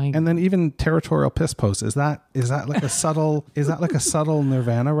my And then even territorial piss post, is that like a subtle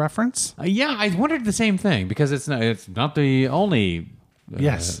Nirvana reference? yeah, I wondered the same thing, because it's not the only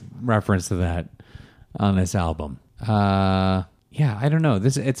Yes. reference to that on this album. Yeah, I don't know.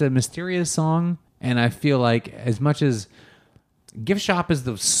 It's a mysterious song, and I feel like as much as Gift Shop is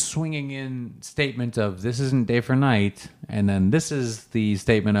the swinging in statement of this isn't Day for Night, and then this is the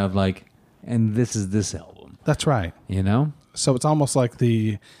statement of like, and this is this album. That's right. You know? So it's almost like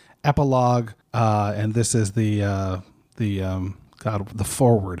the epilogue, and this is the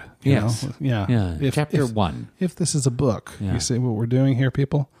forward. You Yes. know? Yeah. Yeah. Chapter 1. If this is a book, Yeah. you see what we're doing here,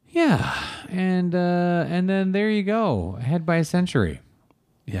 people. Yeah. And then there you go. Ahead by a century.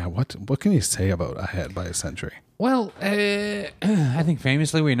 Yeah. What can you say about Ahead by a Century? Well, I think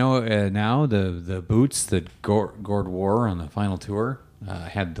famously we know now the Boots that Gord wore on the final tour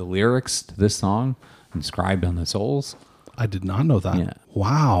had the lyrics to this song inscribed on the soles. I did not know that. Yeah.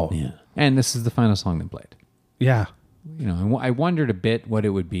 Wow. Yeah. And this is the final song they played. Yeah. You know, I wondered a bit what it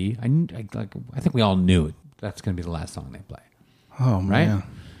would be. I think we all knew that's going to be the last song they play. Oh Right? man.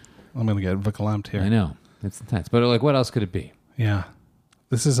 I'm gonna get verklempt here. I know. It's intense. But like, what else could it be? Yeah.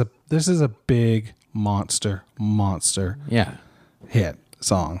 This is a big monster Yeah. hit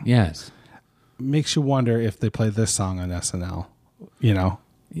song. Yes. Makes you wonder if they play this song on SNL. You know.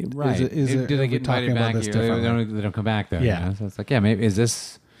 Right. Do Do they are we get talking invited about back? this They differently? don't come back there. Yeah. You know? So it's like, yeah, maybe is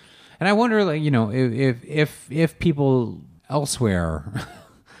this? And I wonder, like, you know, if people elsewhere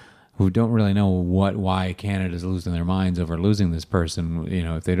who don't really know why Canada's losing their minds over losing this person, you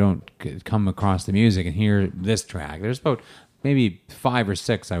know, if they don't come across the music and hear this track, there's about maybe 5 or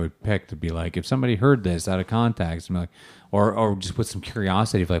 6 I would pick to be like, if somebody heard this out of context, and be like, or just with some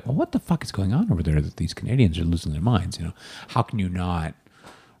curiosity of like, well, what the fuck is going on over there that these Canadians are losing their minds? You know, how can you not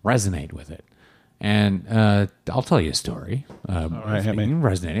resonate with it? And I'll tell you a story. right, hit me.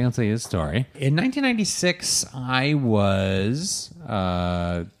 Resonating, I'll tell you a story. In 1996, I was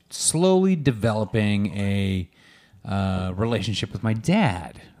slowly developing a relationship with my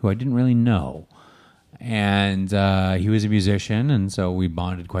dad, who I didn't really know. And he was a musician, and so we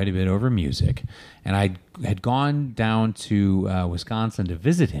bonded quite a bit over music. And I had gone down to Wisconsin to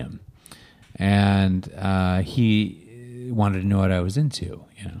visit him, and he wanted to know what I was into,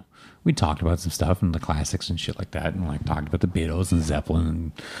 you know. We talked about some stuff and the classics and shit like that, and like talked about the Beatles and Zeppelin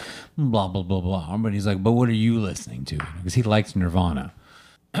and blah blah blah blah. But he's like, "But what are you listening to?" Because he liked Nirvana,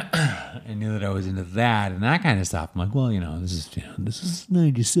 and knew that I was into that and that kind of stuff. I'm like, "Well, you know, this is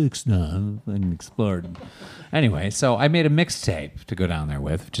 '96 now. I can explore it." Anyway, so I made a mixtape to go down there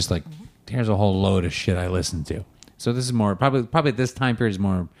with, just like, here's a whole load of shit I listened to. So this is more probably this time period is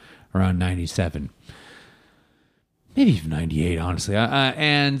more around '97. Maybe even 98, honestly.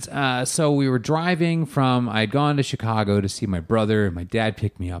 So we were driving I'd gone to Chicago to see my brother, and my dad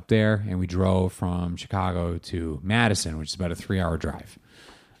picked me up there, and we drove from Chicago to Madison, which is about a 3-hour drive.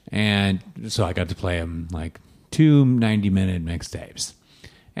 And so I got to play him like 2 90-minute mixtapes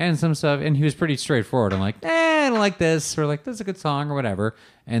and some stuff, and he was pretty straightforward. I'm like, I don't like this, or like, this is a good song, or whatever.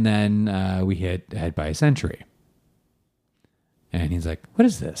 And then we hit Ahead by a Century. And he's like, what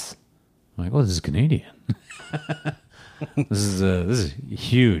is this? I'm like, well, this is Canadian. This is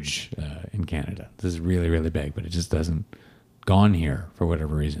huge in Canada. This is really, really big, but it just doesn't gone here for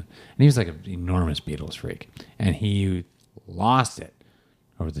whatever reason. And he was like an enormous Beatles freak, and he lost it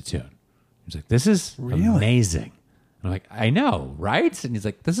over the tune. He was like, "This is amazing." And I'm like, "I know, right?" And he's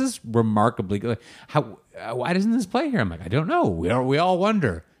like, "This is remarkably good. Why doesn't this play here?" I'm like, "I don't know. We all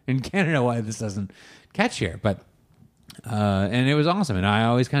wonder in Canada why this doesn't catch here, but." And it was awesome, and I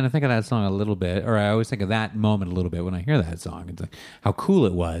always kind of think of that song a little bit, or I always think of that moment a little bit when I hear that song. It's like how cool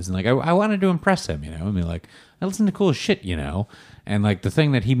it was, and like I wanted to impress him, you know. I mean, like, I listen to cool shit, you know, and like the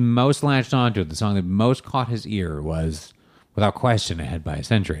thing that he most latched onto, the song that most caught his ear was, without question, Ahead by a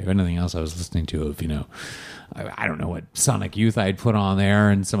Century. If anything else I was listening to, of, you know, I don't know what Sonic Youth I'd put on there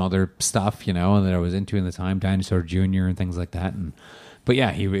and some other stuff, you know, that I was into in the time, Dinosaur Jr. and things like that, and. But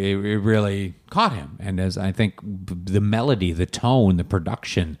yeah, it really caught him, and as I think the melody, the tone, the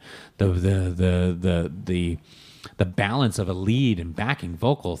production, the balance of a lead and backing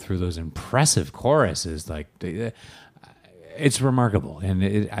vocal through those impressive choruses, like it's remarkable.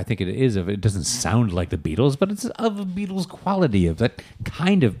 And I think it is. It doesn't sound like the Beatles, but it's of a Beatles quality, of that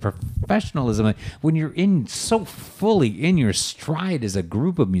kind of professionalism. Like when you're so fully in your stride as a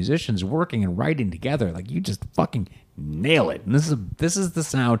group of musicians working and writing together, like you just fucking nail it. And this is the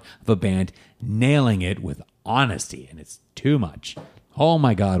sound of a band nailing it with honesty, and it's too much. Oh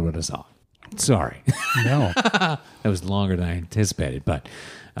my God, what a song. Sorry. No. That was longer than I anticipated, but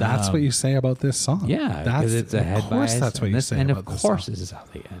That's what you say about this song. yeah, that's because it's Ahead of by course a that's what you say and about of this course song. this is how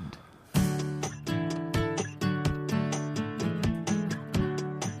they end.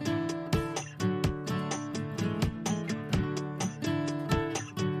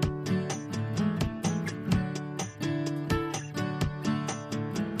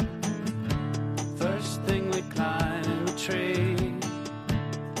 First thing we climb a tree,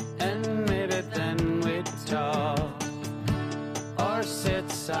 and maybe then we talk, or sit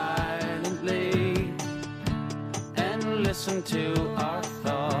silently listen to our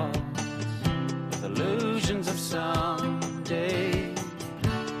thoughts with illusions of someday,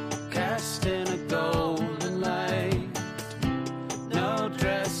 cast in a golden light. No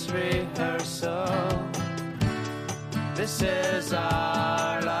dress rehearsal. This is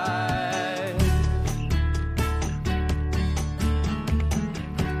our life.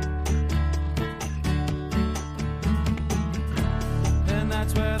 And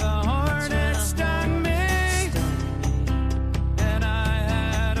that's where the hornet stung me. And I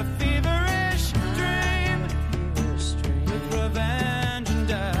had a feverish dream with revenge and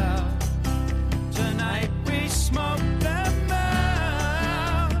doubt. Tonight we smoke them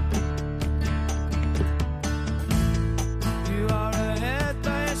out. You are ahead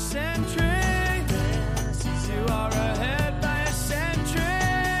by a century. You are ahead by a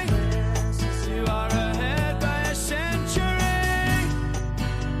century. You are ahead by a century.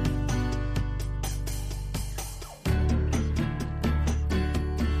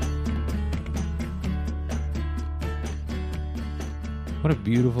 What a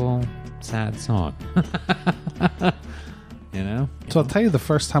beautiful, sad song. You know? So I'll tell you the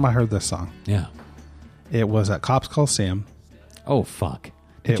first time I heard this song. Yeah. It was at Cops Coliseum. Oh, fuck.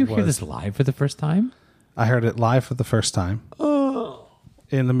 Did It you hear was- this live for the first time? I heard it live for the first time.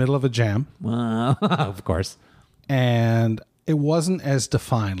 In the middle of a jam. Of course. And it wasn't as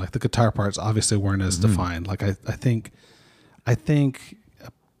defined. Like the guitar parts obviously weren't as defined. Like I think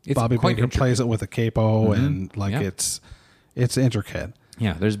It's Bobby quite Baker plays it with a capo and like Yeah. it's intricate.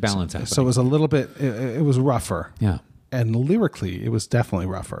 Yeah, there's balance happening. So it was a little bit it was rougher. yeah. And lyrically, it was definitely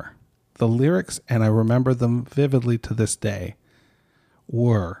rougher. The lyrics, and I remember them vividly to this day,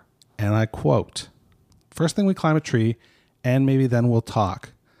 were, and I quote, "First thing we climb a tree, and maybe then we'll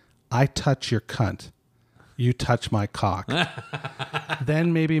talk. I touch your cunt. You touch my cock.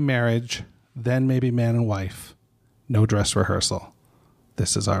 Then maybe marriage. Then maybe man and wife. No dress rehearsal.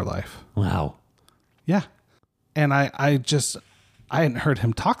 This is our life." Wow. Yeah. And I hadn't heard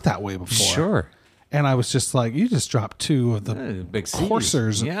him talk that way before. Sure. And I was just like, you just dropped two of the Big C's.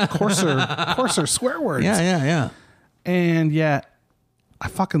 coarser swear words. Yeah. And yet, I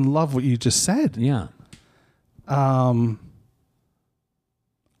fucking love what you just said. Yeah.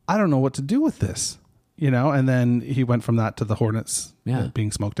 I don't know what to do with this, you know? And then he went from that to the Hornets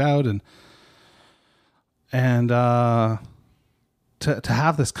being smoked out. And to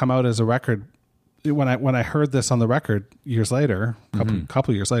have this come out as a record, when I heard this on the record years later,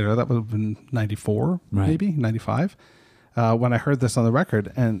 couple years later, that would have been 94, Right. maybe 95. When I heard this on the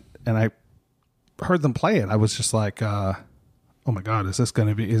record and I heard them play it, I was just like, oh my God, is he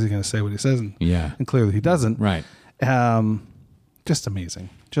going to say what he says? And, Yeah. and clearly he doesn't. Right. Just amazing.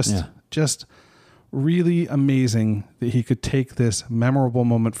 Just really amazing that he could take this memorable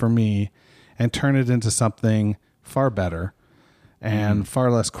moment for me and turn it into something far better and far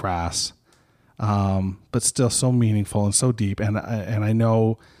less crass. But still so meaningful and so deep. And I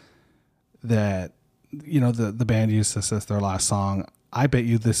know that, you know, the band used this as their last song. I bet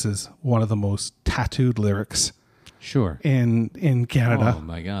you this is one of the most tattooed lyrics Sure. in Canada. Oh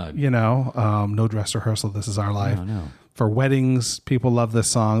my God. You know, no dress rehearsal. This is our life. No. For weddings, people love this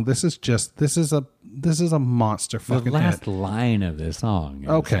song. This is a monster The fucking last hit. line of this song,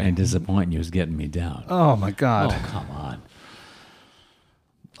 Okay. and disappoint you is getting me down. Oh my God. Oh, come on.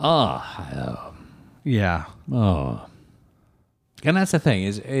 Oh, Yeah. oh. And that's the thing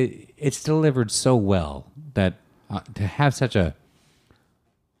is it's delivered so well that to have such a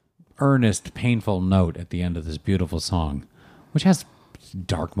earnest, painful note at the end of this beautiful song, which has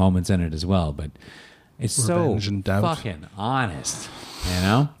dark moments in it as well, but it's Revenge so and doubt. fucking honest, you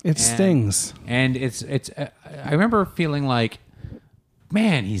know? It stings. And it's I remember feeling like,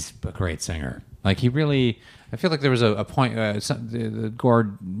 man, he's a great singer. Like he really, I feel like there was a point,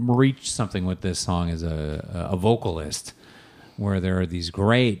 Gord reached something with this song as a vocalist, where there are these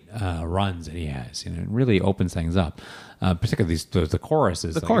great runs that he has, and it really opens things up. Particularly the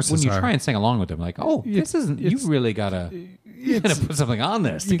choruses. The choruses when you are- try and sing along with them, like, oh, this isn't. You really gotta put something on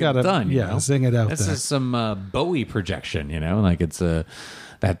this. To You get gotta- it done. You yeah, know? sing it out This there. is some Bowie projection. You know, like it's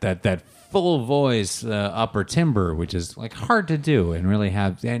that full voice upper timbre, which is like hard to do and really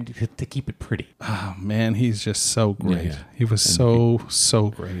have and to keep it pretty. Oh man, he's just so great. Yeah. He was so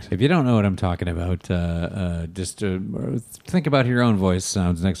great. If you don't know what I'm talking about, just think about your own voice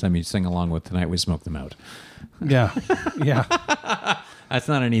sounds next time you sing along with "Tonight We Smoke Them Out." Yeah. Yeah. That's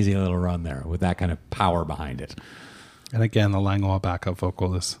not an easy little run there with that kind of power behind it. And again, the Langlois backup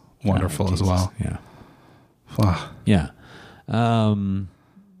vocal is wonderful Oh, as Jesus. well. Yeah. Ah, Yeah.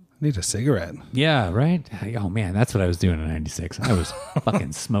 Need a cigarette. Yeah, right? Oh, man, that's what I was doing in 96. I was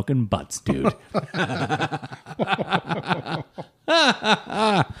fucking smoking butts, dude.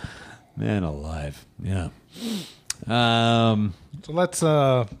 Man alive. Yeah. So let's...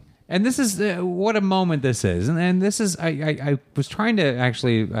 And this is what a moment this is. And this is, I was trying to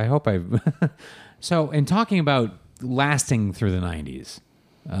actually, I hope I... So, in talking about lasting through the 90s,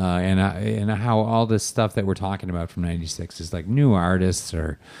 and how all this stuff that we're talking about from 96 is like new artists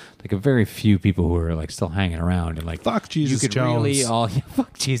or like a very few people who are like still hanging around and like Fuck Jesus you could Jones. really all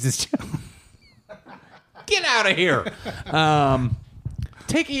fuck Jesus Jones. Get out of here.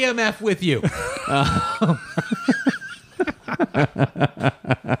 Take EMF with you.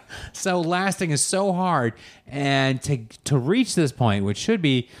 So lasting is so hard, and to reach this point, which should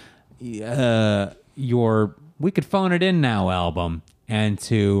be your "We Could Phone It In Now" album, and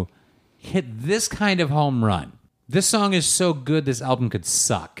to hit this kind of home run. This song is so good, this album could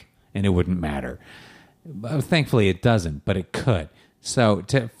suck, and it wouldn't matter. Thankfully, it doesn't, but it could. So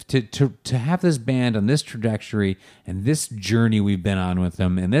to have this band on this trajectory and this journey we've been on with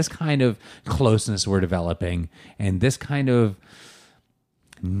them, and this kind of closeness we're developing, and this kind of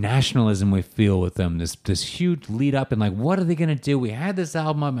nationalism we feel with them, this huge lead up, and like, what are they going to do? We had this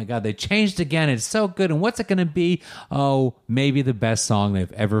album, oh my God, they changed again, it's so good, and what's it going to be? Oh, maybe the best song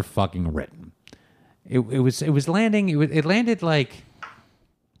they've ever fucking written. It was landing, it landed like,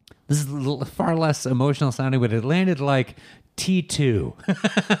 this is a little far less emotional sounding, but it landed like T2.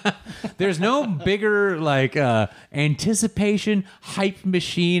 There's no bigger like anticipation, hype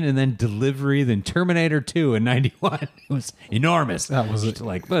machine, and then delivery than Terminator 2 in 91. It was enormous. That was it.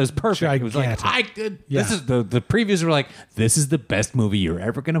 Like, it was perfect. It was like, Gigantic. this is the previews were like, this is the best movie you're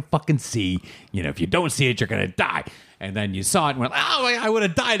ever gonna fucking see. You know, if you don't see it, you're gonna die. And then you saw it and went, oh, I would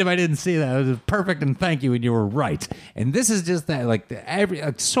have died if I didn't see that. It was perfect, and thank you, and you were right. And this is just that, like,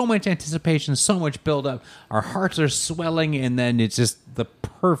 so much anticipation, so much build-up. Our hearts are swelling, and then it's just the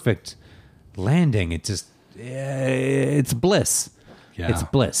perfect landing. It just, it's bliss. Yeah. It's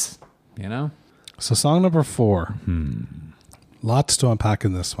bliss, you know? So song number 4. Lots to unpack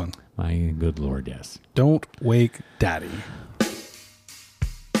in this one. My good Lord, yes. Don't Wake Daddy.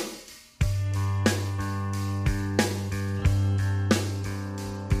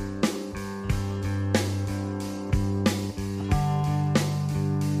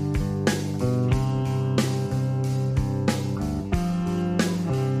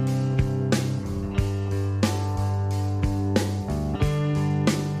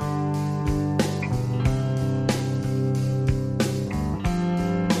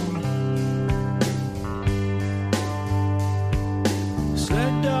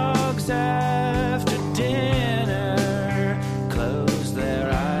 Sled dogs after dinner close their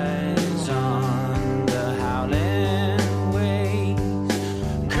eyes on the howling waves.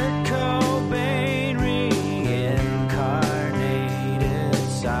 Kurt Cobain reincarnated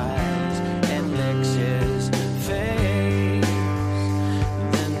sighs and licks his face.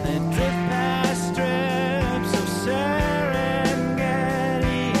 Then they drift past strips of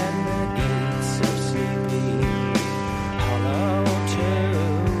Serengeti and the gates of Sleepy Hollow too.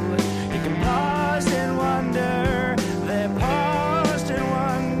 You can pause and wonder. They paused and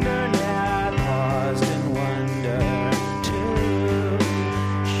wondered. Yeah, I paused and wondered too.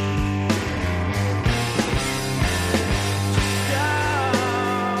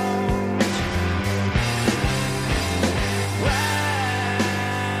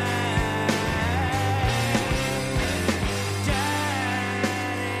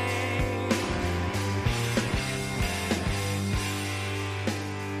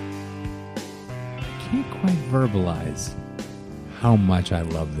 Can't quite verbalize how much I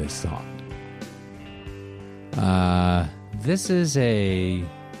love this song. This is a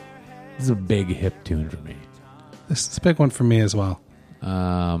big hip tune for me. This is a big one for me as well.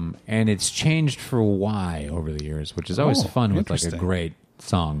 And it's changed for why over the years, which is always Oh, fun with like a interesting. great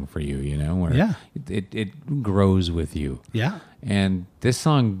song for you, you know, where Yeah. it grows with you. Yeah. And this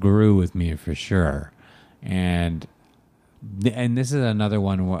song grew with me for sure. And this is another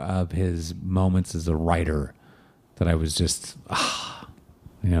one of his moments as a writer that I was just,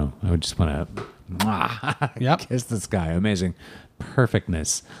 you know, I would just want to Yep. kiss this guy. Amazing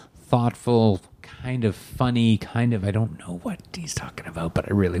perfectness, thoughtful, kind of funny, kind of, I don't know what he's talking about,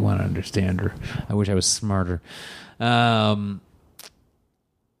 but I really want to understand her. I wish I was smarter. And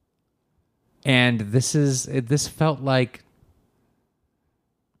this felt like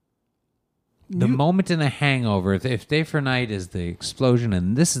the moment in a hangover. If Day for Night is the explosion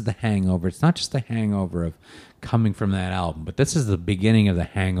and this is the hangover, it's not just the hangover of coming from that album, but this is the beginning of the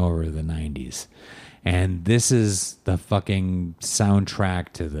hangover of the 90s. And this is the fucking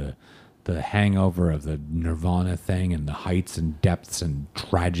soundtrack to the hangover of the Nirvana thing and the heights and depths and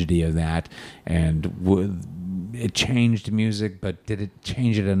tragedy of that. And it changed music, but did it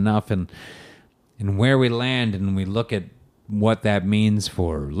change it enough? And where we land and we look at what that means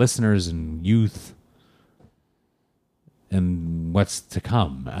for listeners and youth and what's to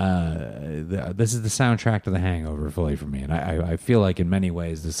come. This is the soundtrack to The Hangover fully for me. And I feel like in many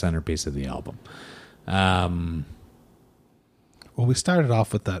ways the centerpiece of the album. Well, we started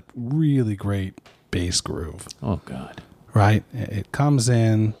off with that really great bass groove. Oh, God. Right? It comes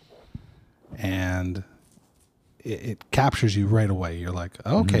in and it captures you right away. You're like,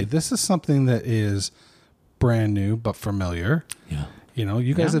 okay, this is something that is brand new but familiar. Yeah. You know,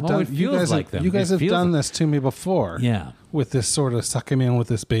 you guys have well, done. it You feels guys, like have, them. you guys It have feels done like- this to me before. Yeah. With this sort of sucking me in with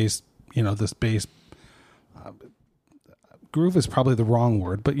this bass. You know, this bass groove is probably the wrong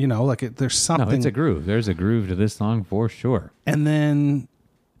word, but you know, like there's something. No, it's a groove. There's a groove to this song for sure. And then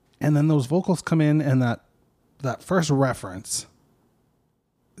those vocals come in, and that first reference,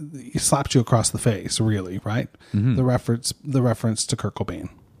 it slaps you across the face, really, right? Mm-hmm. The reference to Kurt Cobain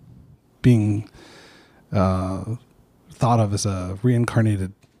being thought of as a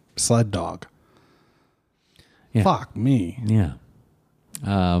reincarnated sled dog. Yeah. Fuck me. Yeah.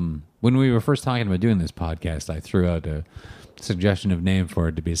 When we were first talking about doing this podcast, I threw out a suggestion of name for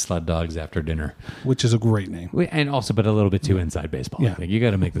it to be Sled Dogs After Dinner. Which is a great name. And also, but a little bit too inside baseball. Yeah. I think you got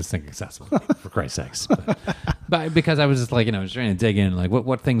to make this thing accessible, for Christ's sakes. But because I was just like, I was trying to dig in, like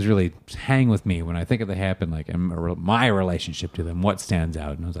what things really hang with me when I think of The Hip and like my relationship to them, what stands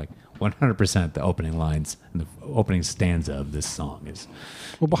out. And I was like, 100% the opening lines and the opening stanza of this song is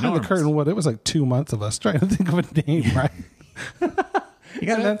Well, behind enormous. the curtain, it was like 2 months of us trying to think of a name, right? You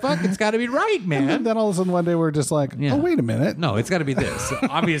gotta it's got to be right, man. And then all of a sudden one day we're just like, Yeah. oh, wait a minute. No, it's got to be this.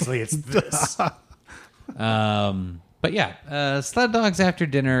 Obviously, it's this. But yeah, Sled Dogs After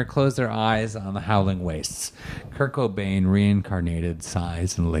Dinner close their eyes on the howling wastes. Kurt Cobain, reincarnated,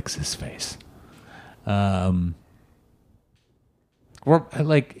 sighs and licks his face.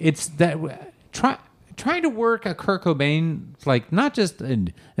 Like it's that trying to work a Kurt Cobain, like not just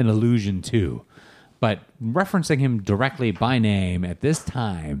an allusion to, but referencing him directly by name at this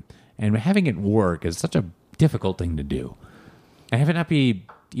time and having it work is such a difficult thing to do. And have it not be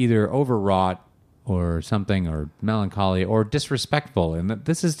either overwrought or something, or melancholy or disrespectful. And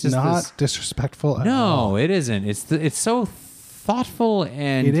this is just Not disrespectful at all. No, it isn't. It's so thoughtful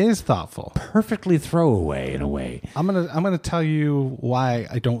and It is thoughtful. perfectly throwaway in a way. I'm gonna tell you why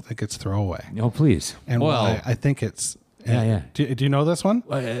I don't think it's throwaway, Oh, please. and why I think it's. Yeah. Do you know this one?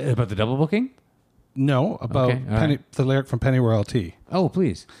 About the double booking? No, about Okay, all right. the lyric from Pennyroyal Tea. Oh,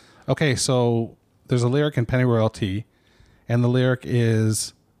 please. Okay, so there's a lyric in Pennyroyal Tea, and the lyric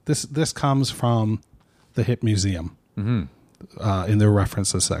is this comes from the Hip Museum in their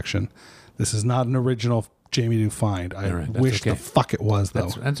references section. This is not an original Jamie Dew find. I All right, that's wish okay. the fuck it was, though.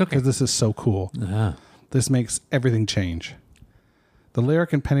 That's okay. Because this is so cool. Uh-huh. This makes everything change. The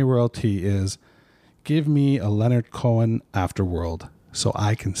lyric in Pennyroyal Tea is, "Give me a Leonard Cohen afterworld so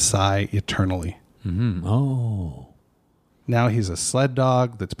I can sigh eternally." Oh. Now he's a sled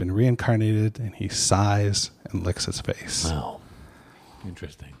dog that's been reincarnated, and he sighs and licks his face. Wow.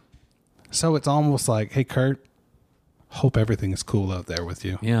 Interesting. So it's almost like, hey, Kurt, hope everything is cool out there with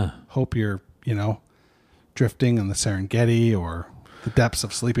you. Yeah. Hope you're, drifting in the Serengeti or the depths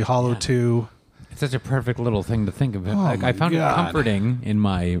of Sleepy Hollow 2. It's such a perfect little thing to think of it. Oh, Like, I my found God. it comforting in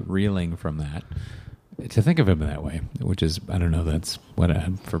my reeling from that to think of him that way, which is, I don't know, that's what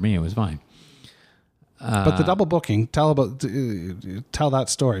for me, it was fine. But the double booking, tell that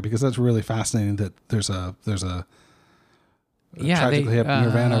story, because that's really fascinating. That there's a Tragically Hip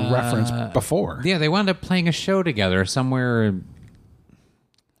Nirvana reference before. Yeah, they wound up playing a show together somewhere. It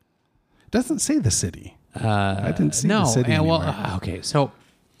doesn't say the city. I didn't see no, the city well, anywhere. okay, so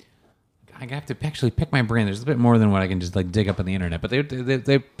I have to actually pick my brain. There's a bit more than what I can just like dig up on the internet. But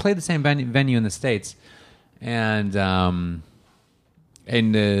they played the same venue in the States, and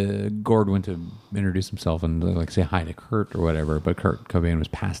Gord went to introduce himself and like say hi to Kurt or whatever. But Kurt Cobain was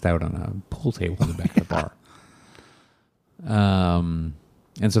passed out on a pool table in the back of the bar.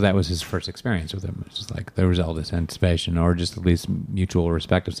 And so that was his first experience with him. It's just like there was all this anticipation, or just at least mutual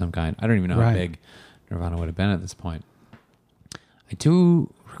respect of some kind. I don't even know how Right. big Nirvana would have been at this point.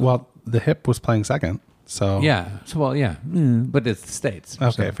 Well, the Hip was playing second, so Yeah. So, well, yeah. But it's the States.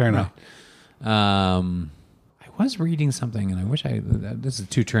 Okay, So, fair enough. right. I was reading something, and I wish this is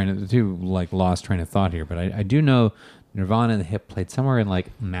two like lost train of thought here, but I do know Nirvana and the Hip played somewhere in like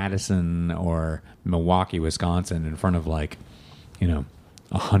Madison or Milwaukee, Wisconsin, in front of like,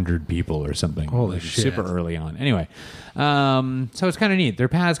 100 people or something. Holy shit. Super early on. Anyway, so it's kind of neat. Their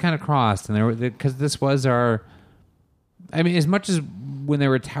paths kind of crossed, and because this was our. I mean, as much as when they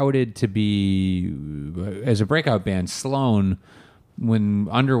were touted to be as a breakout band, Sloan, when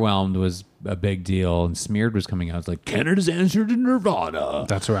Underwhelmed was a big deal and Smeared was coming out, it's like Canada's answer to Nirvana.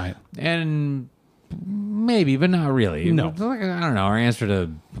 That's right. And maybe, but not really. No. Like, I don't know. Our answer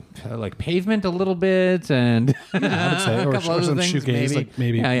to like Pavement a little bit, and I would say, a or couple other some things, shoegaze, like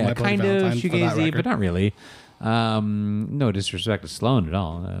maybe yeah, My Bloody kind of Valentine for that shoegazy, record. but not really. No disrespect to Sloan at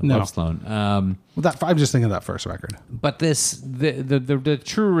all. No. Love Sloan. Well, I'm just thinking of that first record. But the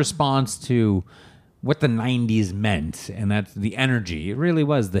true response to what the 90s meant, and that's the energy, it really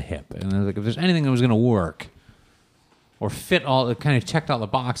was the hip. And I was like, if there's anything that was going to work or fit all, it kind of checked all the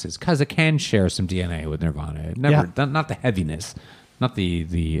boxes, because it can share some DNA with Nirvana. It never, not the heaviness, not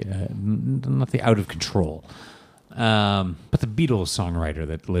the out of control. But the Beatles songwriter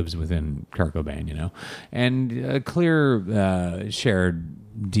that lives within Kurt Cobain, you know, and a clear shared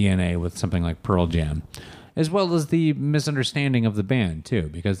DNA with something like Pearl Jam, as well as the misunderstanding of the band too,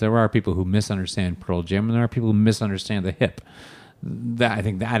 because there are people who misunderstand Pearl Jam and there are people who misunderstand the hip. That I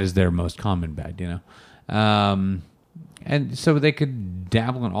think that is their most common bad, you know, and so they could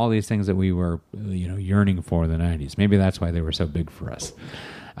dabble in all these things that we were, you know, yearning for in the 90s. Maybe that's why they were so big for us.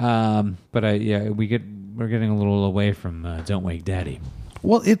 But we're getting a little away from Don't Wake Daddy.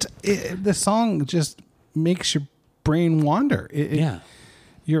 Well, the song just makes your brain wander.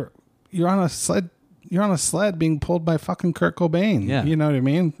 You're on a sled. You're on a sled being pulled by fucking Kurt Cobain. Yeah. You know what I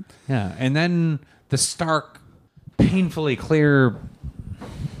mean? Yeah, and then the stark, painfully clear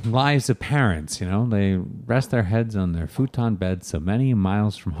lives of parents. You know, they rest their heads on their futon beds so many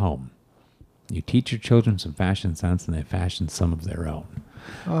miles from home. You teach your children some fashion sense, and they fashion some of their own.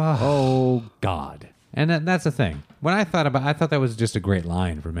 Oh God! And that's the thing. When I thought that was just a great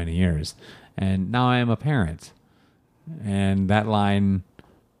line for many years, and now I am a parent, and that line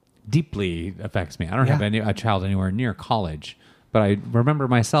deeply affects me. I don't have a child anywhere near college, but I remember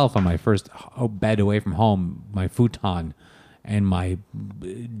myself on my first bed away from home, my futon, and my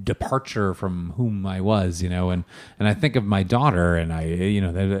departure from whom I was, you know, and I think of my daughter, and I, you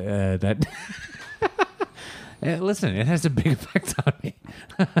know, that. Listen, it has a big effect on me.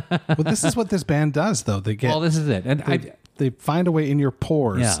 Well, this is what this band does, though. They get. Well, this is it, and they find a way in your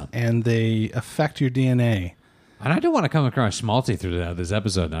pores, and they affect your DNA. And I don't want to come across schmaltzy through this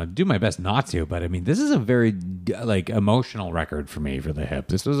episode. Now, I do my best not to, but I mean, this is a very emotional record for me for the hip.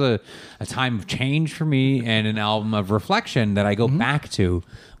 This was a time of change for me and an album of reflection that I go back to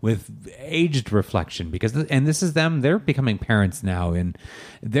with aged reflection, because this is them. They're becoming parents now, and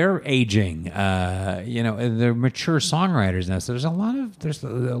they're aging. You know, they're mature songwriters now. So there's a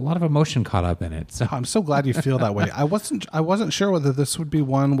lot of emotion caught up in it. So I'm so glad you feel that way. I wasn't sure whether this would be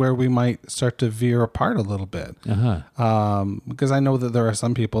one where we might start to veer apart a little bit. Because I know that there are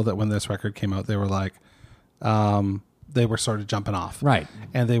some people that when this record came out, they were like, they were sort of jumping off, right?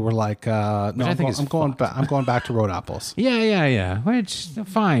 And they were like, "No, I'm going back. I'm going back to Road Apples." Yeah. Which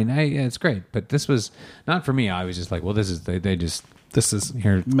fine, it's great, but this was not for me. I was just like, well, this is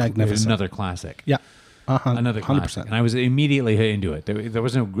here magnificent, another classic. Yeah, another classic, 100%. And I was immediately into it. There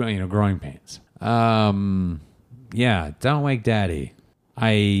was no growing pains. Yeah, Don't Wake Daddy.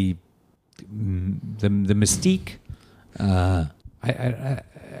 The mystique. I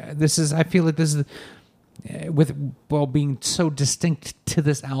feel like this is. Being so distinct to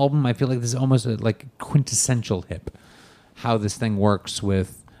this album, I feel like this is almost like quintessential hip. How this thing works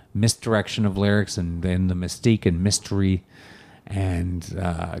with misdirection of lyrics and then the mystique and mystery and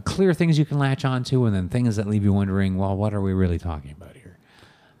clear things you can latch onto, and then things that leave you wondering, well, what are we really talking about here?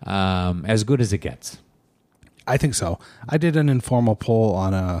 As good as it gets. I think so. I did an informal poll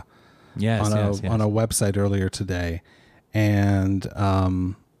on a website earlier today, and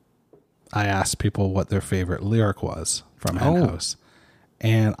I asked people what their favorite lyric was from Henhouse.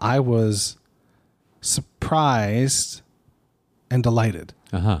 And I was surprised and delighted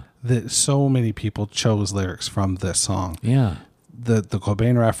that so many people chose lyrics from this song. Yeah. The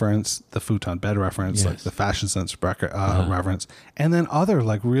Cobain reference, the futon bed reference, like the fashion sense reference, and then other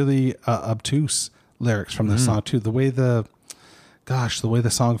like really obtuse lyrics from this song too. The way the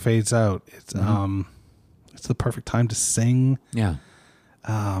song fades out, it's the perfect time to sing. Yeah.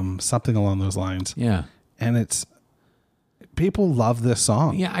 Something along those lines. Yeah. And people love this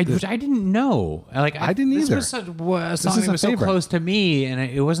song. Yeah, which I didn't know. Like I didn't either. This was a song that was so close to me, and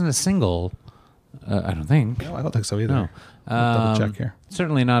it wasn't a single. I don't think. No, I don't think so either. No. Double check here.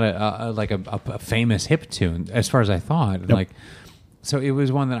 Certainly not a famous hip tune, as far as I thought. Nope. So it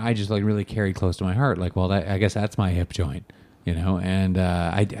was one that I just really carried close to my heart. Like, well, I guess that's my hip joint. you know. And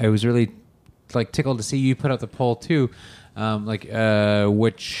I was really like tickled to see you put out the poll too.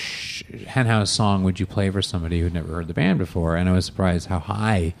 Which Henhouse song would you play for somebody who'd never heard the band before? And I was surprised how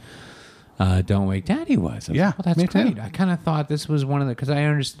high Don't Wake Daddy was. I was like, well, that's me great. too. I kind of thought this was one of the, because I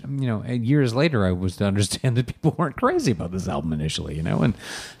understand, you know, years later I was to understand that people weren't crazy about this album initially, you know, and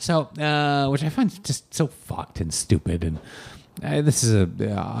so which I find just so fucked and stupid. And this is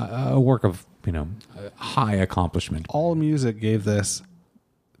a work of, you know, high accomplishment. All Music gave this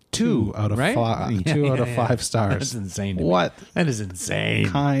 2 out of right? 5. Yeah, 2 out yeah, of yeah. 5 stars. That's insane. To me. What That is insane.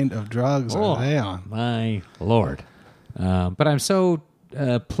 kind of drugs Oh, are they on? my Lord. But I'm so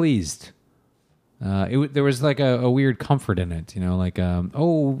pleased. There was like a weird comfort in it, you know, like,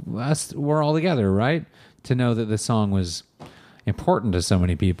 we're all together, right? To know that this song was important to so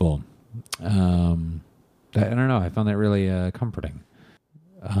many people. I don't know. I found that really comforting.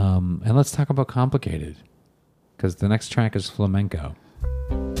 And let's talk about Complicated, because the next track is Flamenco.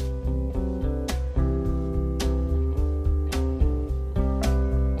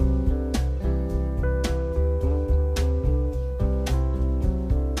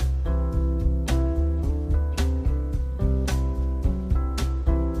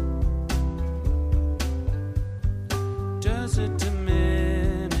 Does it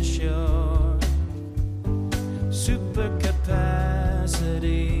diminish your super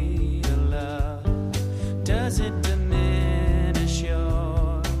capacity to love? Does it diminish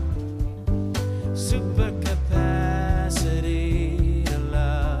your super capacity to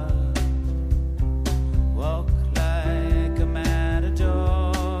love? Walk like a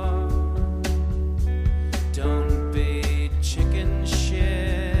matador. Don't be chicken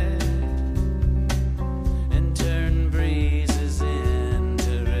shit and turn breezes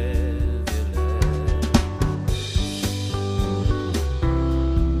into rivulets.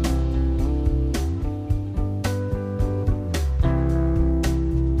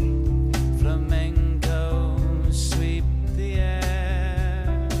 Flamenco sweep the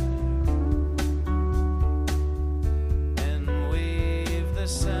air and wave the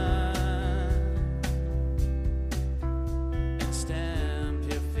sun and stamp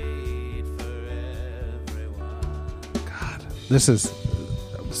your feet for everyone. God, this is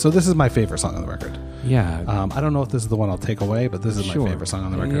my favorite song on the record. Yeah. I don't know if this is the one I'll take away, but this is my Sure. favorite song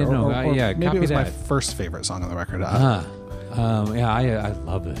on the record. Yeah, no, yeah, maybe copy it was my that. first favorite song on the record. I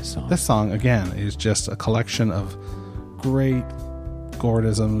love this song. This song, again, is just a collection of great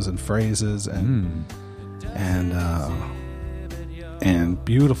chordisms and phrases and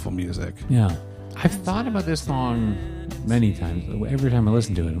beautiful music. Yeah. I've thought about this song many times. Every time I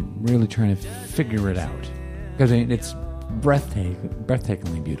listen to it, I'm really trying to figure it out. Because it's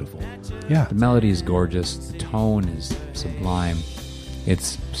breathtakingly beautiful. Yeah. The melody is gorgeous. The tone is sublime.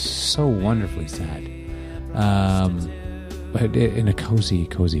 It's so wonderfully sad. But in a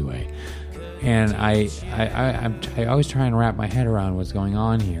cozy way. And I always try and wrap my head around what's going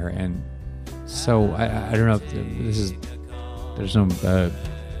on here. And so I don't know if there's no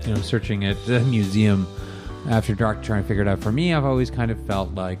searching at the museum after dark trying to figure it out. For me, I've always kind of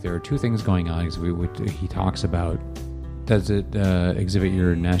felt like there are two things going on. He talks about, does it exhibit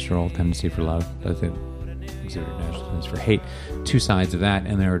your natural tendency for love? Does it exhibit your natural tendency for hate? Two sides of that,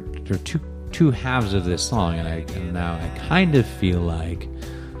 and there are two halves of this song, and now I kind of feel like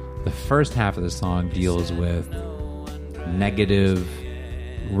the first half of the song deals with negative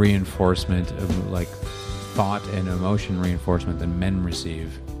reinforcement of like thought and emotion reinforcement that men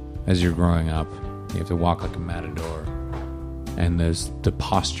receive as you're growing up. You have to walk like a matador, and there's the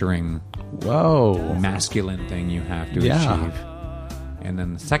posturing, masculine thing you have to achieve. And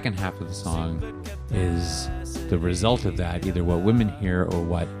then the second half of the song is the result of that, either what women hear or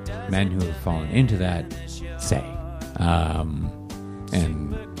what men who have fallen into that say.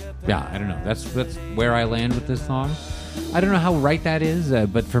 And yeah, I don't know. That's where I land with this song. I don't know how right that is,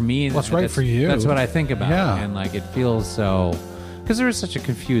 but for me, What's right for you? That's what I think about. Yeah. And like it feels so, because there is such a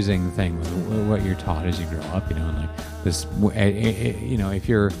confusing thing with what you're taught as you grow up, you know, and like this, you know, if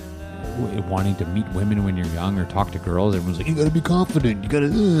you're wanting to meet women when you're young or talk to girls, everyone's like, you got to be confident, you got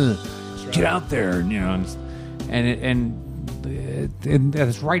to get out there, you know, and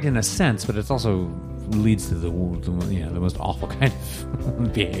that's right in a sense, but it's also leads to the most awful kind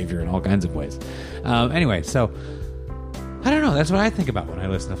of behavior in all kinds of ways. Anyway, so I don't know. That's what I think about when I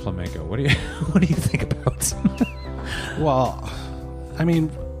listen to flamenco. What do you think about? Well, I mean,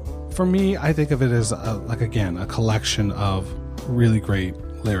 for me, I think of it as a collection of really great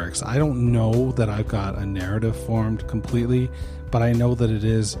lyrics. I don't know that I've got a narrative formed completely, but I know that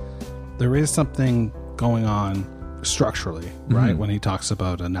there is something going on structurally, right? When he talks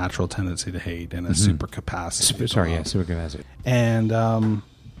about a natural tendency to hate and a super capacity. Super capacity. And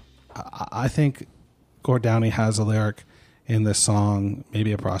I think Gord Downie has a lyric in this song,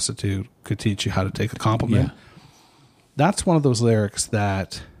 maybe a prostitute could teach you how to take a compliment. Yeah. That's one of those lyrics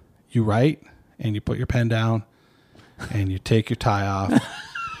that you write and you put your pen down and you take your tie off,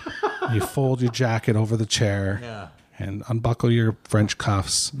 you fold your jacket over the chair and unbuckle your French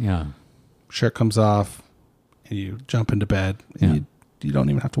cuffs. Yeah. Shirt comes off and you jump into bed and you don't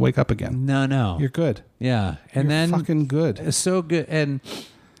even have to wake up again. No. You're good. Yeah. And You're then fucking good. It's so good. And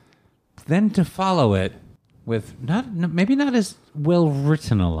then to follow it with maybe not as well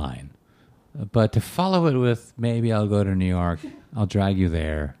written a line, but to follow it with maybe I'll go to New York, I'll drag you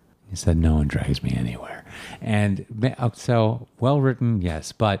there. He said, no one drags me anywhere. And so well written,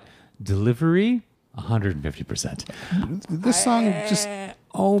 yes, but delivery, 150%. This song just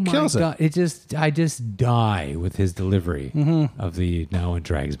Oh my kills God. I just die with his delivery of the no one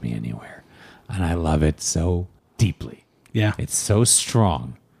drags me anywhere. And I love it so deeply. Yeah. It's so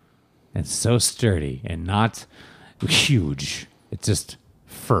strong and so sturdy and not huge. It's just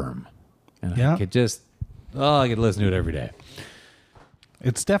firm. And Yeah. I could listen to it every day.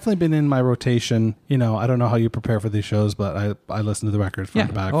 It's definitely been in my rotation. You know, I don't know how you prepare for these shows, but I listen to the record front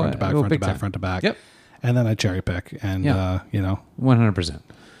to back, front to back, front to big back, time. front to back. Yep. And then I cherry pick and, you know, 100%.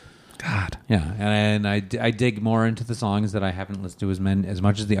 God. Yeah, and I dig more into the songs that I haven't listened to as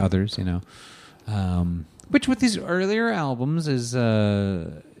much as the others, you know. Which with these earlier albums is,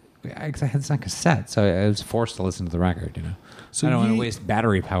 I had this on cassette, so I was forced to listen to the record, you know. So I don't want to waste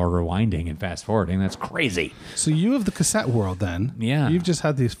battery power rewinding and fast forwarding. That's crazy. So you have the cassette world then. Yeah. You've just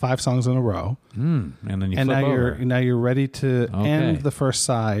had these 5 songs in a row. And then you And flip now over you're ready to end the first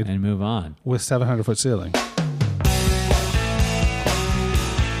side and move on. with 700 Foot Ceiling.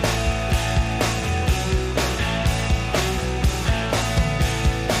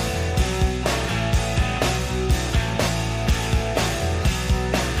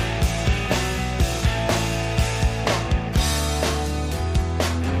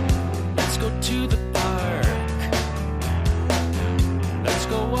 Let's go to the park. Let's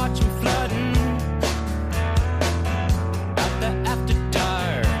go watch 'em flooding out there after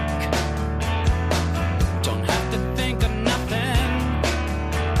dark. Don't have to think of nothing,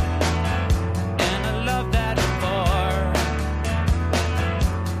 and I love that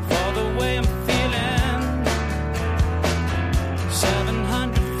for the way I'm feeling.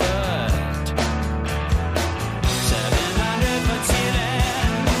 700 foot, 700 foot ceiling.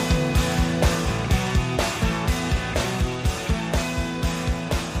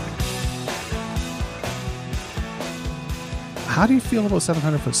 How do you feel about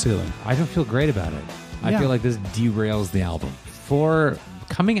 700 Foot Ceiling? I don't feel great about it. I Yeah. feel like this derails the album. For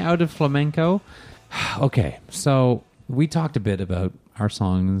coming out of flamenco, okay, so we talked a bit about our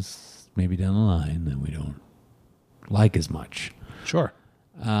songs maybe down the line that we don't like as much. Sure.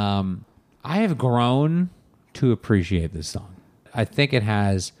 I have grown to appreciate this song. I think it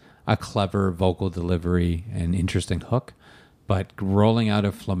has a clever vocal delivery and interesting hook, but rolling out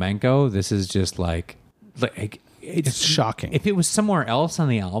of flamenco, this is just like It's shocking. If it was somewhere else on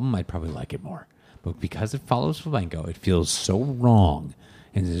the album, I'd probably like it more. But because it follows flamenco, it feels so wrong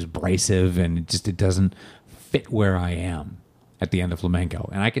and it's abrasive, and it doesn't fit where I am at the end of flamenco.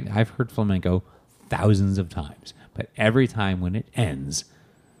 And I've heard flamenco thousands of times, but every time when it ends,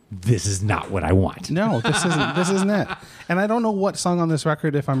 this is not what I want. No, this isn't it. And I don't know what song on this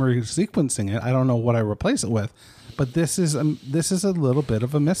record, if I'm resequencing it, I don't know what I replace it with. But this is a little bit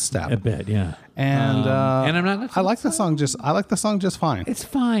of a misstep. A bit, yeah. And I'm not. I like the song just fine. It's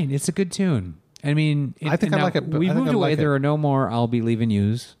fine. It's a good tune. I mean, I think I like it. We I think moved I away. like There it. are no more "I'll Be Leaving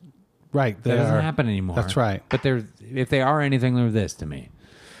Yous." Right. That doesn't happen anymore. That's right. But if they are anything, they're this to me.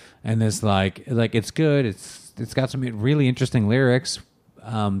 And this like it's good. It's got some really interesting lyrics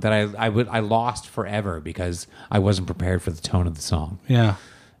that I lost forever because I wasn't prepared for the tone of the song Yeah.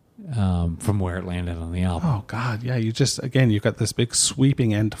 from where it landed on the album. Oh God, yeah. You've got this big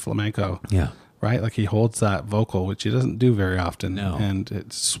sweeping end to flamenco. Yeah. Right. Like he holds that vocal, which he doesn't do very often. No. And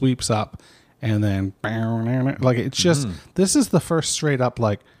it sweeps up, and then like it's just this is the first straight up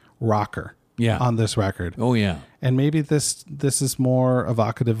like rocker. Yeah. On this record. Oh yeah. And maybe this is more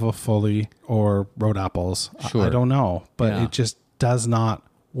evocative of Foley or Road Apples. Sure. I don't know, but Yeah. it just does not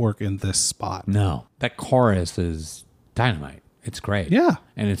work in this spot. No, that chorus is dynamite. It's great. Yeah.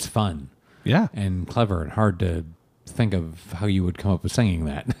 And it's fun Yeah. and clever and hard to think of how you would come up with singing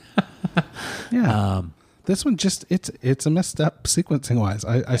that. Yeah. This one just it's a misstep sequencing wise.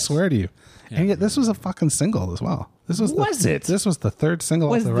 I swear to you. And yet this was a fucking single as well. This was it? This was the third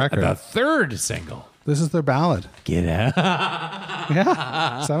single off the record. The third single. This is their ballad. Get out.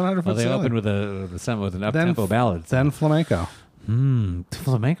 Yeah, 700 Well, Foot they Ceiling. opened with an up-tempo ballad. Then Flamenco.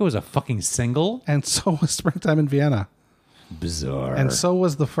 Flamenco was a fucking single? And so was Springtime in Vienna. Bizarre. And so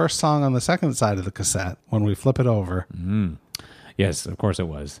was the first song on the second side of the cassette when we flip it over. Yes, of course it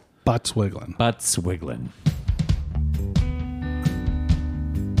was. Butts Wiggling. Butts Wiggling.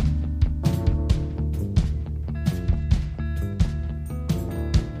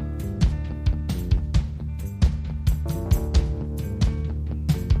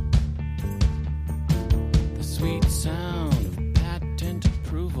 The sweet sound of patent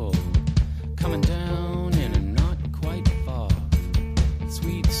approval coming down in a not quite fog.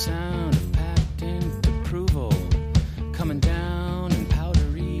 Sweet sound of patent approval coming down in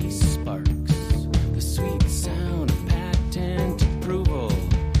powdery sparks. The sweet sound of patent approval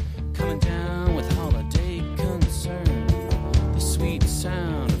coming down with holiday concern. The sweet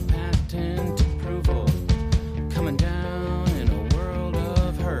sound of patent approval coming down in a world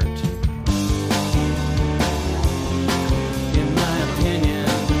of hurt. In my opinion,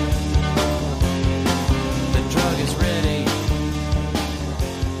 the drug is ready.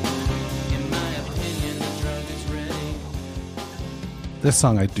 In my opinion, the drug is ready. This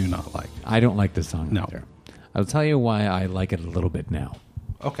song I do not like. I don't like this song No. either. I'll tell you why I like it a little bit now.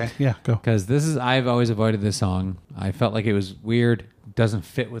 Okay. Yeah, go. Because I've always avoided this song. I felt like it was weird, doesn't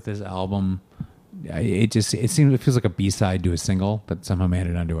fit with this album. It feels like a B-side to a single that somehow made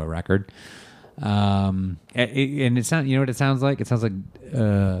it onto a record. And it sounds, you know what it sounds like? It sounds like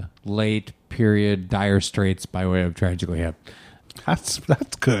late period Dire Straits by way of Tragically Hip. That's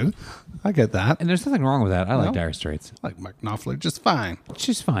good. I get that. And there's nothing wrong with that. I like No. Dire Straits. I like Mark Knopfler just fine.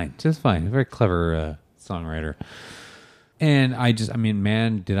 Just fine. Very clever songwriter. And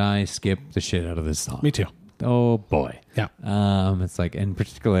man, did I skip the shit out of this song. Me too. Oh boy. Yeah. It's like, and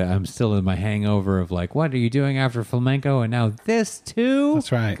particularly, I'm still in my hangover of like, what are you doing after flamenco? And now this too.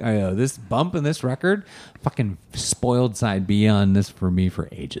 That's right. This bump in this record, fucking spoiled side B on this for me for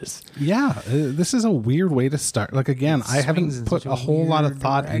ages. Yeah, this is a weird way to start. Like again, I Swings haven't in put such a whole lot of weird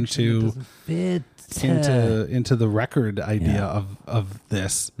thought direction. It into doesn't fit. into the record idea of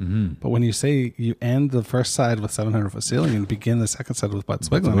this. But when you say you end the first side with 700 Foot Ceiling and begin the second side with Butts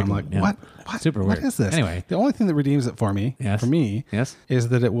Wiggling, I'm like, Yeah. what? Super What weird. is this? Anyway. The only thing that redeems it for me, Yes. Yes. is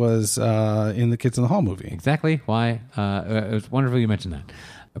that it was in the Kids in the Hall movie. Exactly why. It was wonderful you mentioned that.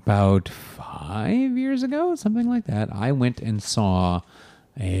 About 5 years ago, something like that, I went and saw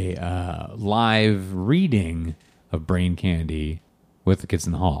a live reading of Brain Candy with the Kids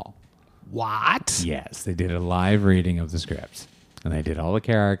in the Hall. What? Yes, they did a live reading of the scripts. And they did all the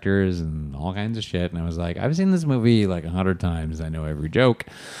characters and all kinds of shit. And I was like, I've seen this movie like 100 times. I know every joke.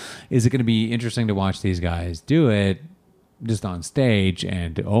 Is it going to be interesting to watch these guys do it just on stage?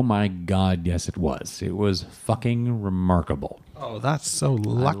 And oh my God, yes, it was. It was fucking remarkable. Oh, that's so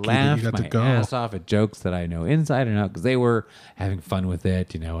lucky I that laughed you got my to go. ass off at jokes that I know inside and out because they were having fun with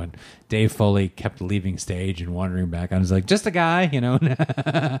it, and Dave Foley kept leaving stage and wandering back. I was like, just a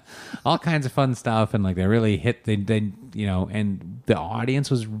guy, all kinds of fun stuff. And like they really hit, they and the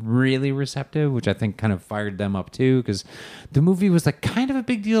audience was really receptive, which I think kind of fired them up too because the movie was like kind of a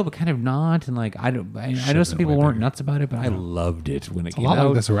big deal, but kind of not. And like, I know some people weren't nuts about it, but I loved it when it came lot out.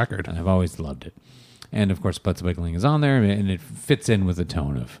 like this record. And I've always loved it. And of course, Butts Wiggling is on there, and it fits in with the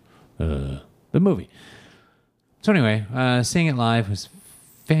tone of the movie. So anyway, seeing it live was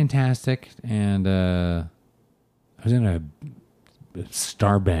fantastic, and I was in a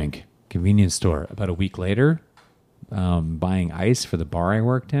Starbank convenience store about a week later, buying ice for the bar I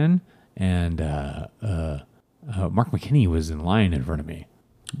worked in, and Mark McKinney was in line in front of me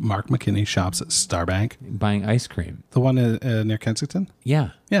Mark McKinney shops at Starbank, buying ice cream. the one near Kensington. Yeah,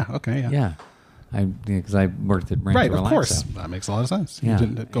 Yeah. Okay. Yeah. yeah. Because I worked at Rancho Right. Of Relaxo. course. That makes a lot of sense. Yeah. You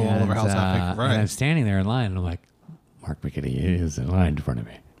didn't go all over Hell's Half And I'm standing there in line, and I'm like, Mark McKinney is in line in front of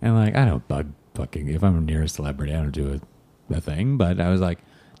me. And like, I don't bug fucking, if I'm near a celebrity, I don't do a thing. But I was like,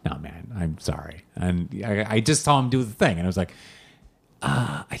 no, man, I'm sorry. And I just saw him do the thing. And I was like,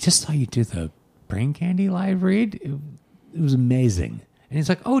 I just saw you do the Brain Candy live read. It was amazing. And he's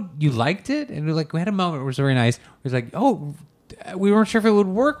like, oh, you liked it? And we had a moment where it was very nice. He's like, oh, we weren't sure if it would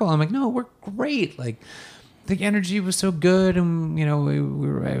work well. I'm like, no, it worked great. Like, the energy was so good, and we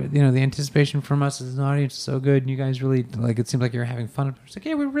were, the anticipation from us as an audience was so good, and you guys really it seemed like you were having fun. It's like,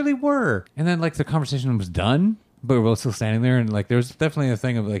 yeah, we really were. And then the conversation was done, but we were both still standing there, and there was definitely a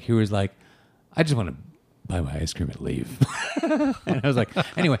thing of he was like, I just want to buy my ice cream and leave. And I was like,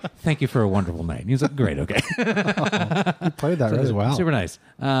 anyway, thank you for a wonderful night. And he was like, great, okay. You played that really well. Super nice.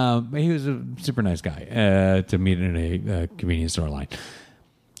 He was a super nice guy to meet in a convenience store line.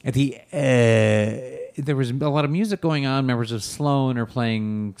 At the there was a lot of music going on. Members of Sloan are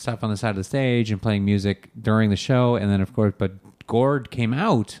playing stuff on the side of the stage and playing music during the show. And then, of course, but Gord came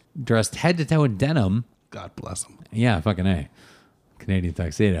out dressed head to toe in denim. God bless him. Yeah, fucking A. Canadian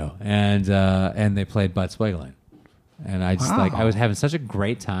tuxedo. And they played Butts Wiggling. And I just I was having such a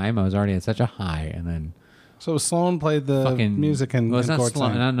great time. I was already at such a high. And then So Sloan played the fucking music and well, it's not Gord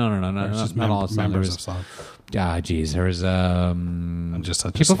Sloan. sang. No, Or it's just not all Sloan. There members was, of Sloan. geez, there was I'm just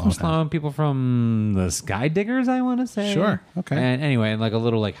such people a from Sloan fan. Sloan, people from the Sky Diggers, I want to say. Sure, okay. And anyway, like a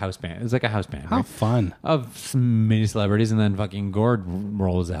little like house band. It was like a house band. How right? fun. Of some mini celebrities, and then fucking Gord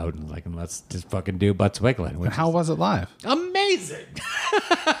rolls out and like, let's just fucking do Butts Wiggling. And how was it live? Amazing!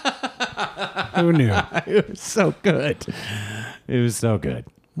 Who knew? It was so good. It was so good.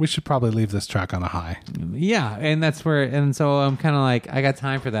 We should probably leave this track on a high. Yeah, and that's where, and so I'm kind of like, I got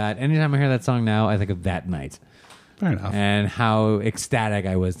time for that. Anytime I hear that song now, I think of that night Fair enough. and how ecstatic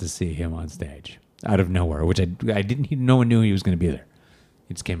I was to see him on stage out of nowhere, which I didn't. No one knew he was going to be there.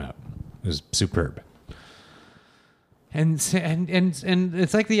 He just came out. It was superb. And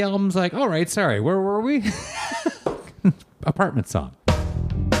it's like the album's like, all right, sorry, where were we? Apartment song.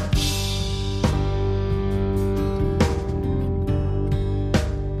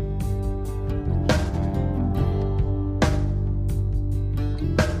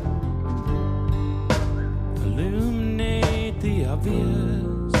 Illuminate the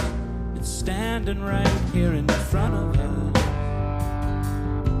obvious. It's standing right here in front of us.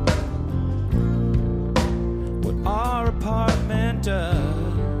 What our apartment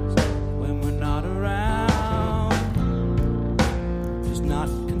does when we're not around does not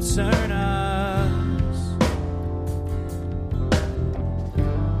concern us.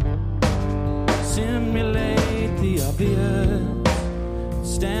 Simulate the obvious.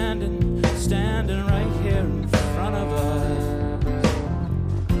 Standing right here in front of us.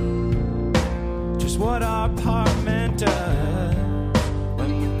 Just what our apartment does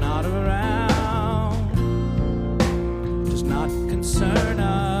when we're not around does not concern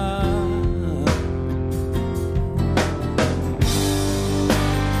us.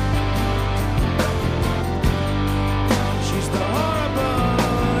 She's the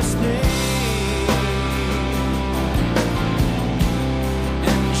horrible snake.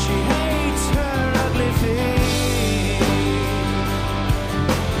 And she hates her ugly face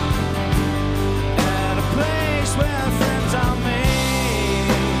at a place where friends are made.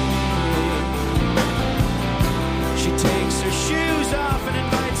 She takes her shoes off and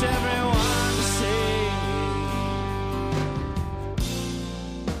invites everyone to see.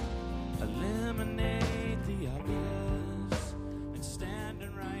 Eliminate the obvious and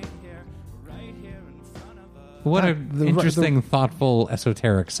standing right here in front of us. What That- an the- interesting, thoughtful,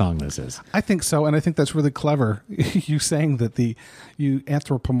 esoteric song this is. I think so, and I think that's really clever. You saying that you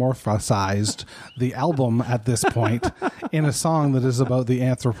anthropomorphized the album at this point in a song that is about the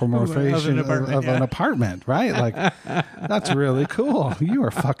anthropomorphization of an apartment, right? Like that's really cool. You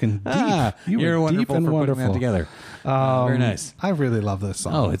are fucking deep. You're are deep wonderful and for wonderful. putting that together. Very nice. I really love this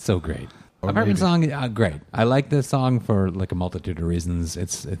song. Oh, it's so great. Or Apartment maybe. song, great. I like this song for like a multitude of reasons.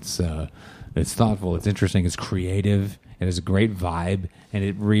 It's thoughtful. It's interesting. It's creative. It has a great vibe, and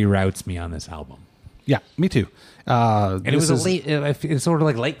it reroutes me on this album. Yeah, me too. And it was a late. It's sort of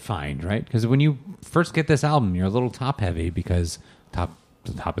like late find, right? Because when you first get this album, you're a little top heavy because the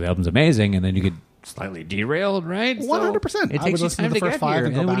top of the album's amazing, and then you get slightly derailed, right? 100%. It I would takes you listen time to the to first get five here, and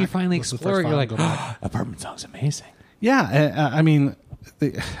and go then when you back. finally Listen to the explore, first you're five like, and go back. apartment song's amazing. Yeah, I mean,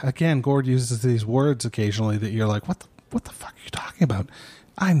 again, Gord uses these words occasionally that you're like, what the fuck are you talking about?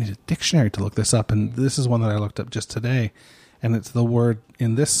 I need a dictionary to look this up, and this is one that I looked up just today, and it's the word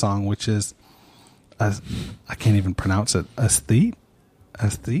in this song, which is, I can't even pronounce it, aesthete,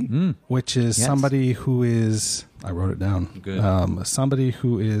 which is Yes. somebody who is, I wrote it down, Good. somebody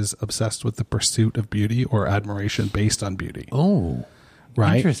who is obsessed with the pursuit of beauty or admiration based on beauty. Oh,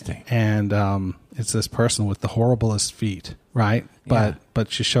 Right. interesting. And it's this person with the horriblest feet, right? But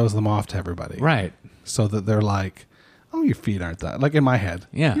she shows them off to everybody. Right. So that they're like, oh, your feet aren't that, like in my head.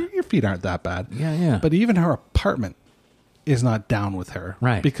 Yeah. Your feet aren't that bad. Yeah. But even her apartment is not down with her.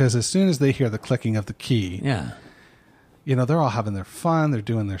 Right. Because as soon as they hear the clicking of the key, Yeah. you know, they're all having their fun, they're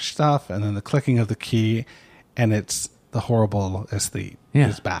doing their stuff, and then the clicking of the key, and it's the horrible aesthete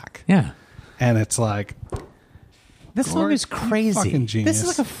is back. Yeah. And it's like, This song Gord, is you crazy. fucking This genius. is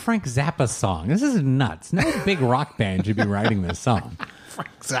like a Frank Zappa song. This is nuts. No big rock band should be writing this song. Frank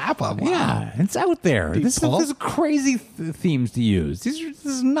Zappa. Wow. Yeah, it's out there. Deep This Pulp. is crazy themes to use. This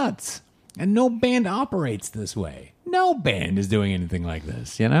is nuts. And no band operates this way. No band is doing anything like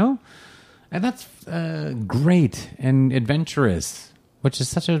this, you know? And that's great and adventurous, which is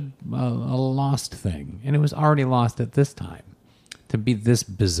such a lost thing. And it was already lost at this time. To be this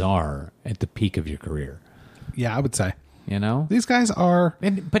bizarre at the peak of your career, Yeah, I would say. you know? These guys are...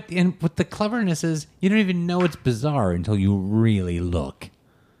 But what the cleverness is, you don't even know it's bizarre until you really look.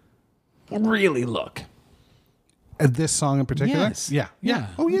 Really look. At this song in particular? Yes. Yeah.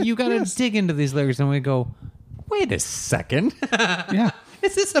 Oh, yeah. You got to yes. dig into these lyrics and we go, wait a second. Yeah.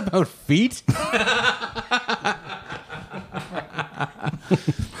 Is this about feet?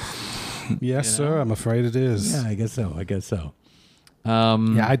 Yes, sir. I'm afraid it is. Yeah, I guess so.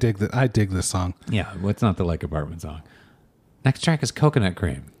 Yeah, I dig that. I dig this song. Yeah, well, it's not the Like Apartment song. Next track is Coconut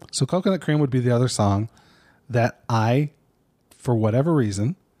Cream. So Coconut Cream would be the other song that I, for whatever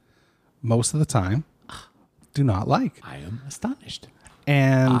reason, most of the time, do not like. I am astonished.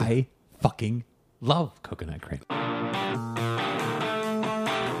 And I fucking love Coconut Cream.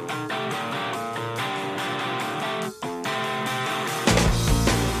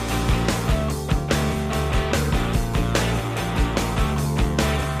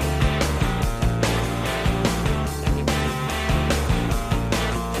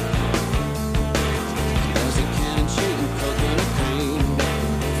 There's a cannon shooting coconut cream,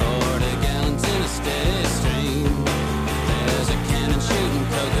 40 gallons in a steady stream. There's a cannon shooting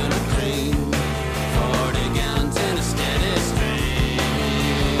coconut cream, 40 gallons in a steady stream.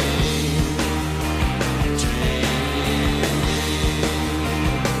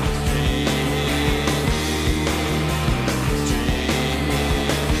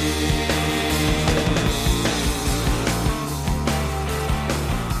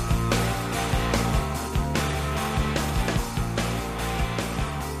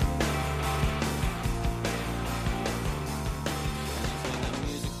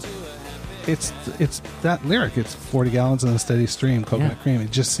 it's that lyric. It's 40 gallons in a steady stream, coconut Yeah. cream.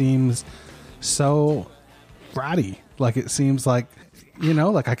 It just seems so bratty. Like it seems like,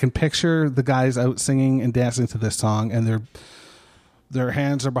 like I can picture the guys out singing and dancing to this song, and their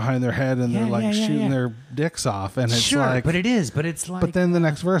hands are behind their head, and Yeah, they're like yeah, shooting yeah. their dicks off, and it's Sure, like, but it's like... but then the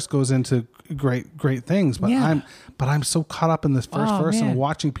next verse goes into great things. But Yeah. I'm so caught up in this first Oh, verse man. and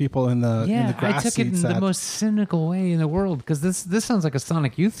watching people in the I grass took it in seats the at- most cynical way in the world because this sounds like a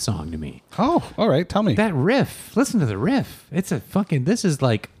Sonic Youth song to me. Oh, all right. Tell me. That riff, listen to the riff. It's a fucking. This is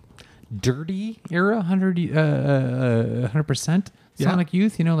like dirty era, 100% Yeah. Sonic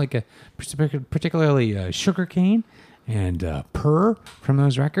Youth. Like a particularly Sugarcane and Purr from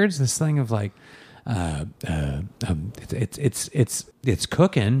those records. This thing of like. It's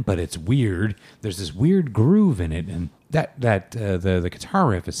cooking, but it's weird. There's this weird groove in it, and the guitar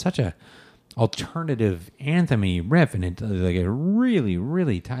riff is such a alternative anthem-y riff, and it really,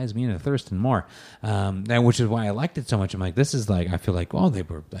 really ties me into Thurston Moore, and which is why I liked it so much. I'm like, this is like, I feel like, I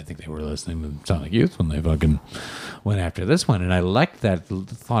think they were listening to Sonic Youth when they fucking went after this one, and I liked that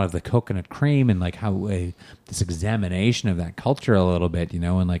thought of the coconut cream and like how this examination of that culture a little bit,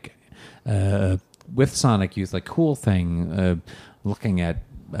 and like. With Sonic Youth, like Cool Thing, looking at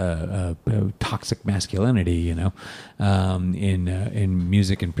toxic masculinity, in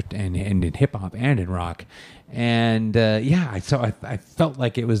music and in hip hop and in rock, and I felt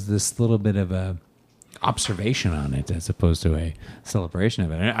like it was this little bit of a observation on it as opposed to a celebration of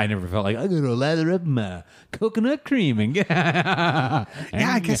it. I never felt like I'm gonna lather up my coconut cream and get. I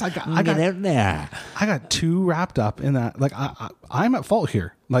guess I got too wrapped up in that. Like I'm at fault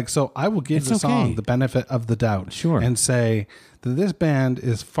here. Like, so I will give It's the song okay. the benefit of the doubt, Sure. and say that this band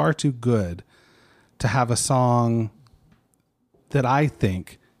is far too good to have a song that I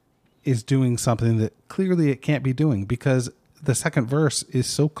think is doing something that clearly it can't be doing, because the second verse is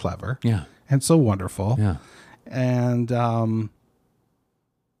so clever, Yeah. and so wonderful, Yeah. and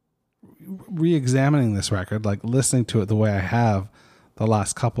re-examining this record, like listening to it the way I have the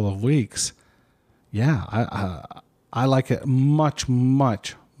last couple of weeks, I like it much,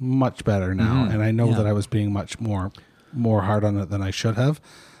 much, much better now, and I know Yeah. that I was being much more hard on it than I should have.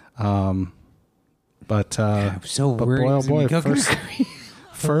 But So but we're boy, oh boy, coconut first cream.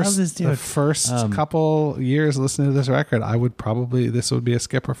 this the dude. first couple years listening to this record, this would be a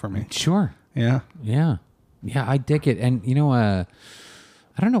skipper for me. Sure. Yeah. Yeah. I dig it. And, I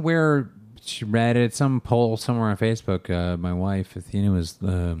don't know where she read it. Some poll somewhere on Facebook. My wife, Athena, was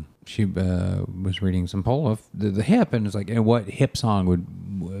reading some poll of the hip, and it's like, what hip song would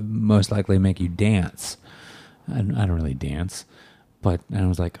most likely make you dance? I don't really dance, and I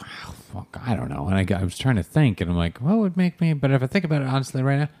was like, oh, fuck, I don't know. And I was trying to think, and I'm like, what would make me? But if I think about it honestly,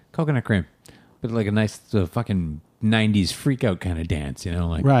 right now, coconut cream, but like a nice fucking '90s freak out kind of dance, you know,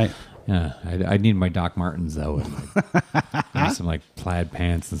 like Right. Yeah, I need my Doc Martens though, and like, some like plaid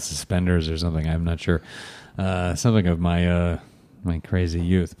pants and suspenders or something. I'm not sure. Something of my my crazy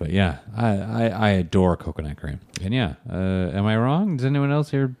youth, but yeah, I adore coconut cream. And yeah, am I wrong? Does anyone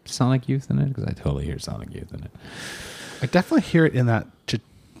else hear Sonic Youth in it? Because I totally hear Sonic Youth in it. I definitely hear it in that.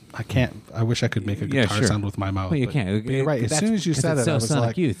 I can't. I wish I could make a guitar sound with my mouth. Well, you but- can't. but you're right. As soon as you said it's it, so I was Sonic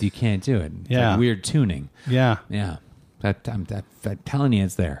like, Youth, you can't do it. It's Yeah. like weird tuning. yeah. Yeah, I'm telling you,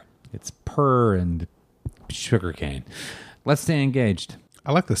 it's there. It's purr and sugarcane. Let's stay engaged.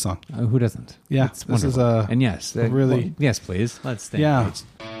 I like this song. Who doesn't? Yeah, It's this is wonderful. a and yes, really- well, yes, please. Let's stay Yeah. engaged.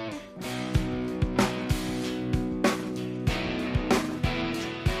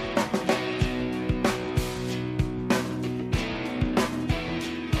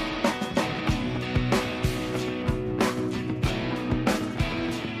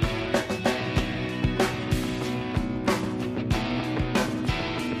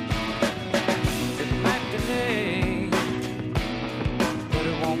 It might be late, but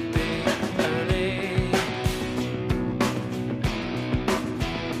it won't be early.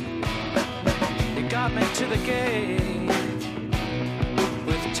 You got me to the gate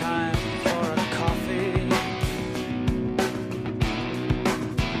with time for a coffee.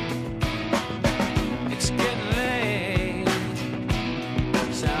 It's getting late.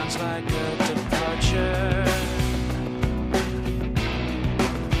 Sounds like a departure.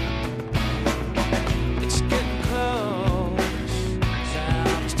 It's getting close.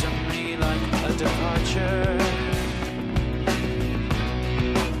 Sounds to me like a departure.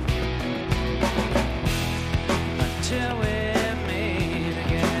 Until we meet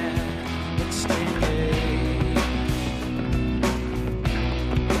again, let's stay engaged.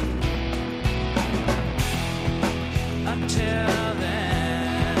 Until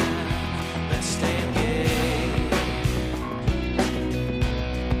then, let's stay engaged.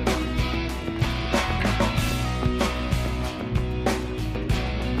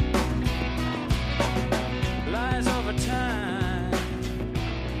 Lies over time.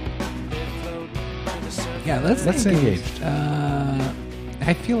 They float to the surface. Yeah, let's Stay engaged.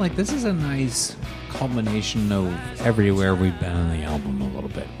 I feel like this is a nice culmination of everywhere we've been on the album a little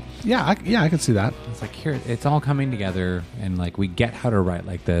bit. Yeah, I can see that. It's like here, it's all coming together, and like we get how to write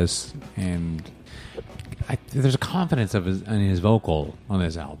like this, and there's a confidence in his vocal on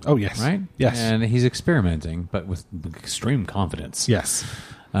this album. Oh, yes. right? Yes. and he's experimenting, but with extreme confidence. Yes,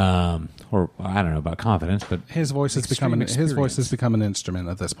 or I don't know about confidence, but his voice has extreme become his voice has experience. become an instrument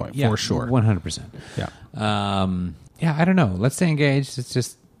at this point, yeah, for sure. 100%. Yeah, Yeah, I don't know. Let's stay engaged. It's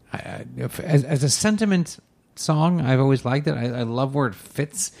just as a sentiment song, I've always liked it. I love where it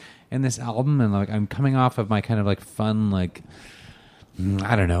fits in this album, and like I'm coming off of my kind of like fun, like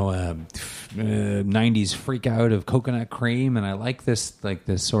I don't know, 90s freak out of Coconut Cream, and I like this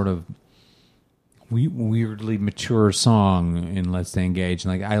sort of weirdly mature song in Let's Stay Engaged.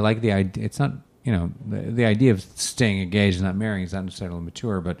 And like I like the idea. It's not, you know, the idea of staying engaged and not marrying is not necessarily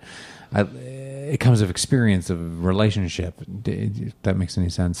mature, but it comes of experience of relationship. If that makes any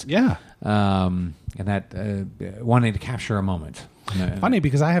sense. yeah. And that wanting to capture a moment. Funny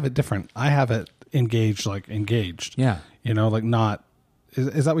because I have it different. I have it engaged, like engaged. Yeah. You know, like not.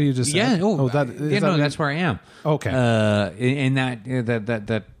 Is that what you just said? Yeah. That's where I am. Okay. In that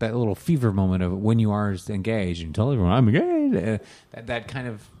little fever moment of when you are engaged and tell everyone I'm engaged. That kind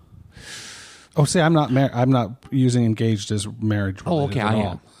of. Oh, see, I'm not using engaged as marriage. Oh, okay, at I all.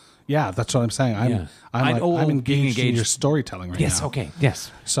 am. Yeah, that's what I'm saying. Yeah. I'm being engaged in your storytelling right Yes. now. Okay.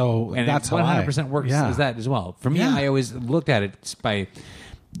 Yes. So And that's it how 100% works Yeah. as that as well. For me, Yeah. I always looked at it by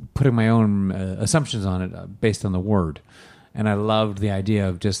putting my own assumptions on it based on the word, and I loved the idea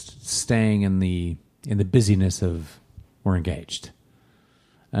of just staying in the busyness of we're engaged,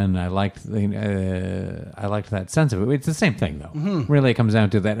 and I liked that sense of it. It's the same thing though. Mm-hmm. Really, it comes down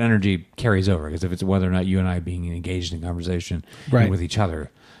to that energy carries over because if it's whether or not you and I being engaged in conversation Right. with each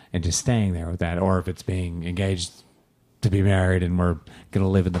other and just staying there with that, or if it's being engaged to be married and we're going to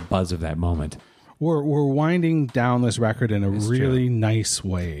live in the buzz of that moment. We're winding down this record in a It's really nice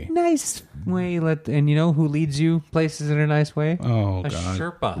way. Nice way, and you know who leads you places in a nice way? Oh, a God.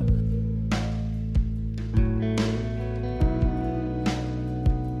 Sherpa.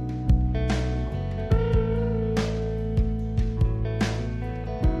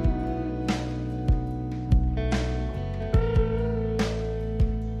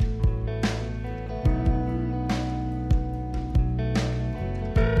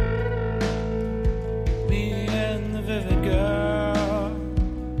 Me and the vivid girl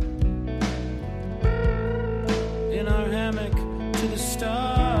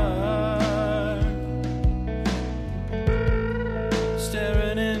start,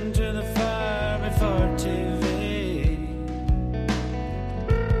 staring into the fire before TV.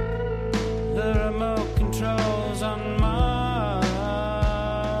 The remote controls on Mars.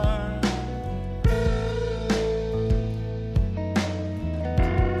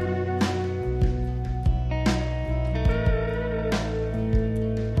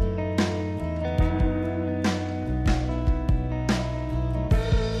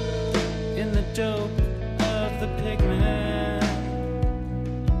 In the dope of the pigment,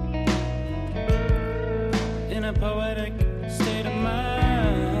 in a poetic state of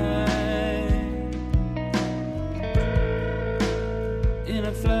mind, in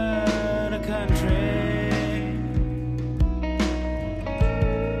a flood of country,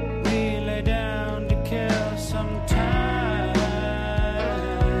 we lay down to kill some time,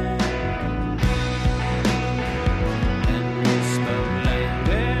 and we spoke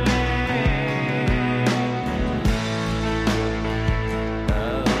language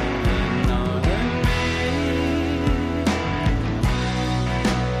of the northern wind,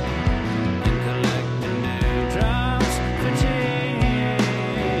 and collecting dewdrops for tea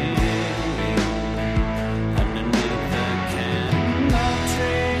underneath the candle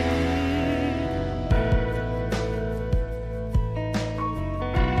tree.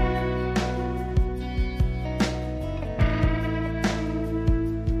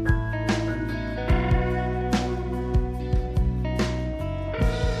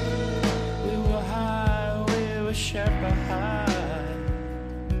 We were high, we were sharper high.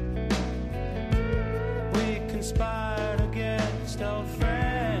 We conspired against old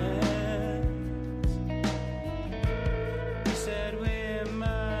friends. We said we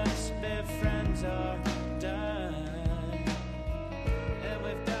must be friends or die. And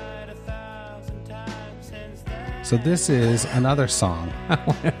we've died 1,000 times since then. So this is another song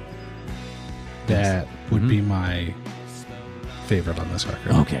that would be my favorite on this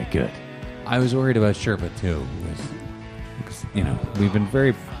record. Okay, good. I was worried about Sherpa too. Because, you know, we've been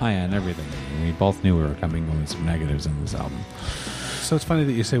very high on everything. And we both knew we were coming with some negatives in this album. So it's funny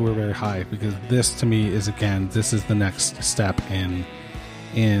that you say we're very high, because this to me is, again, this is the next step in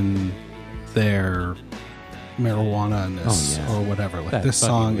their marijuana-ness or whatever. Like, That this fucking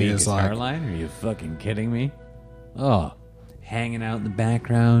song lead is guitar like, line? Are you fucking kidding me? Oh, hanging out in the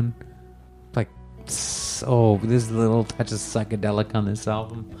background, like, this little touch of psychedelic on this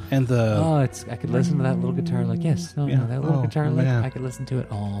album. and the I could listen to that little guitar lick. Yes, that little Oh, guitar lick. man. I could listen to it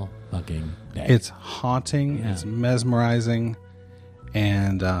all fucking day. it's haunting, Yeah. it's mesmerizing,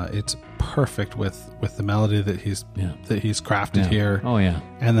 and it's perfect with the melody that he's crafted Yeah. here. Oh yeah.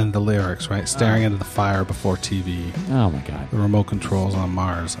 And then the lyrics, right? Staring into the fire before TV. Oh my god. The remote controls on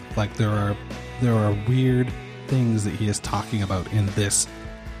Mars. Like, there are weird things that he is talking about in this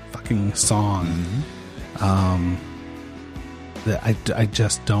fucking song that I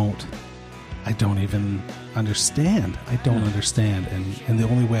just don't even understand. I don't understand, and the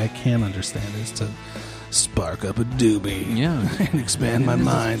only way I can understand is to spark up a doobie, Yeah. and expand my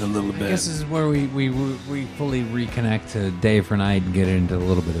mind a little I bit. guess this is where we fully reconnect to Day for Night and get into a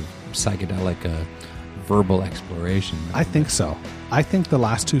little bit of psychedelic verbal exploration. I think so. I think the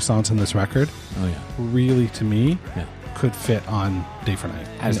last two songs in this record Oh yeah. really, to me, Yeah. could fit on Day for Night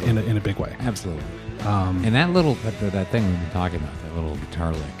Absolutely. in a big way. Absolutely. And that little that thing we've been talking about, that little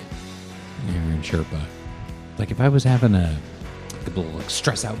guitar lick here in Sherpa. Like, if I was having a little like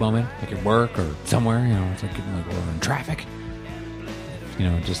stress out moment, like at work or somewhere, you know, it's like or in traffic, you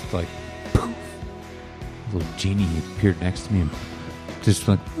know, just like poof, a little genie appeared next to me and just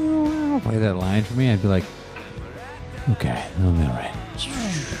like play that line for me, I'd be like, okay, I'll be all right.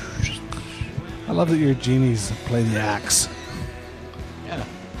 I love that your genies play the axe. Yeah.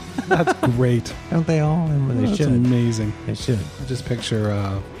 That's great. Don't they all? They That's should. amazing. They should. I just picture,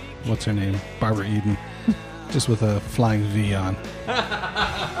 what's her name? Barbara Eden. Just with a flying V on.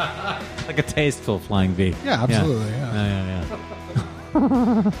 Like a tasteful flying V. Yeah, absolutely. Yeah.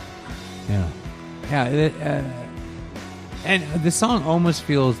 Yeah. Yeah. And the song almost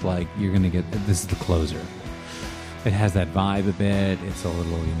feels like you're going to get, this is the closer. It has that vibe a bit. It's a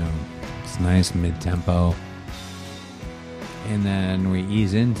little, you know, it's nice mid-tempo. And then we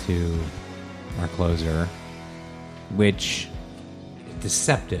ease into our closer, which is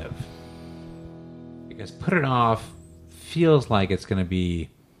deceptive. Because Put It Off feels like it's going to be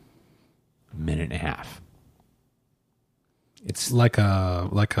a minute and a half. It's Like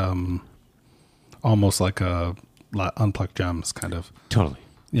almost like a Unplugged Gems kind of. totally.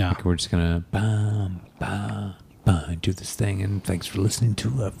 Yeah. Like we're just gonna bam, bam, bam, do this thing, and thanks for listening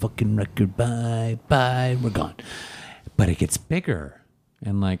to our fucking record. Bye, bye. We're gone. but it gets bigger,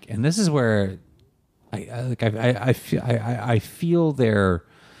 and this is where I feel their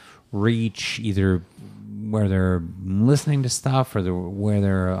reach, either where they're listening to stuff or where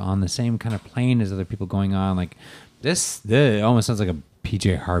they're on the same kind of plane as other people going on. Like this almost sounds like a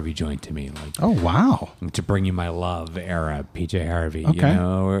PJ Harvey joint to me. Like, Oh, wow. To Bring You My Love era PJ Harvey. Okay. You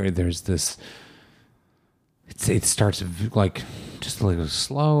know, where there's this. It starts like just like a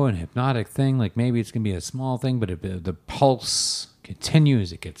slow and hypnotic thing. Like maybe it's gonna be a small thing, but the pulse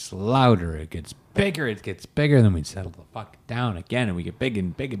continues. It gets louder. It gets bigger. It gets bigger. Then we settle the fuck down again, and we get big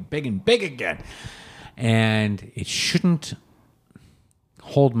and big and big and big again. And it shouldn't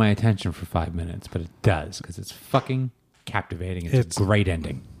hold my attention for 5 minutes, but it does because it's fucking captivating. It's a great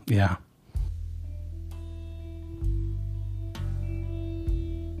ending. Yeah.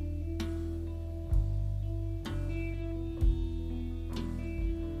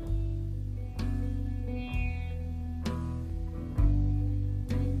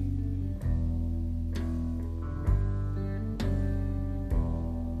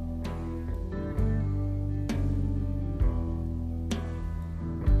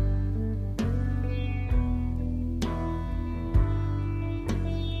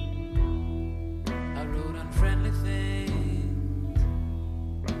 I wrote unfriendly things,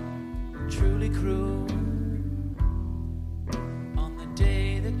 truly cruel, on the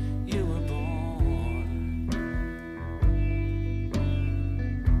day that you were born,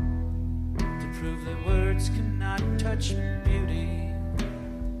 to prove that words cannot touch beauty,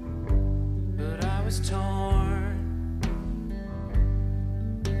 but I was torn.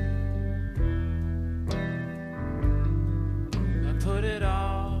 I put it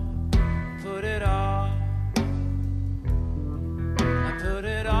off, put it off. I put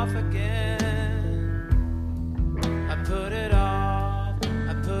it off again. I put it off,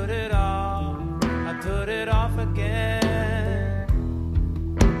 I put it off, I put it off again.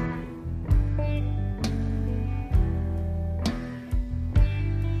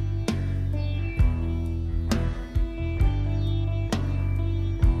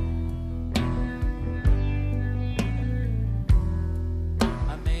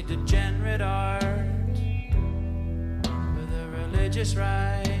 I made degenerate art with a religious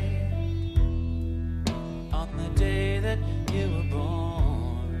rite on the day that you were born.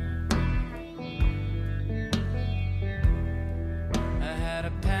 I had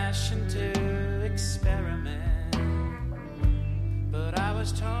a passion to experiment, but I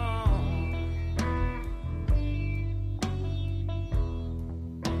was torn.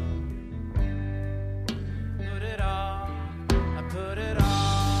 Put it off, I put it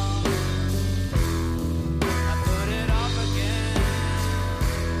off. I put it off again.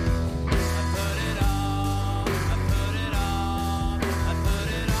 I put it off. I put it off. I put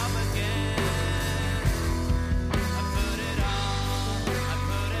it off again. I put it off. I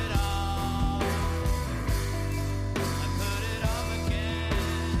put it off. I put it off again.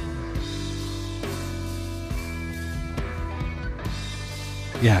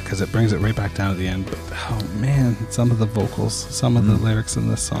 Yeah, because it brings it right back down to the end. But, oh, man, some of the vocals, some of the lyrics in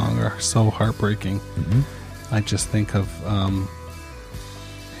this song are so heartbreaking. I just think of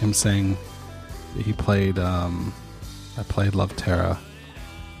him saying he played I played Love Terra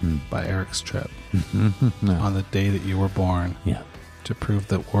by Eric Strip on the day that you were born Yeah. to prove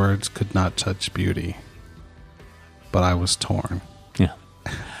that words could not touch beauty. But I was torn. Yeah.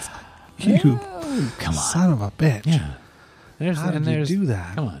 You Come on. son of a bitch. Yeah. How did you do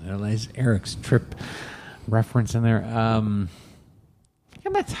that? Come on. There's Eric's Trip reference in there. And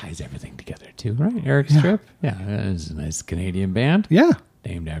that ties everything together, too, right? Eric's Trip? Yeah. It's a nice Canadian band. Yeah.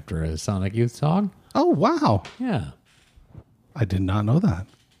 Named after a Sonic Youth song. Oh, wow. Yeah. I did not know that.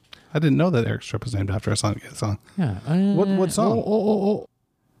 I didn't know that Eric Strip was named after a Sonic Youth song. Yeah. What song? Oh.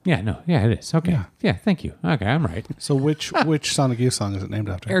 Yeah, no. Yeah, it is. Okay. Yeah. Yeah, thank you. Okay, I'm right. So which Sonic Youth song is it named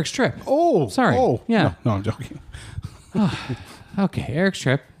after? Eric's Trip. Oh, Sorry. Oh, Yeah. No, I'm joking. Okay, Eric's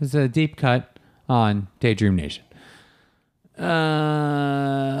Trip is a deep cut on Daydream Nation.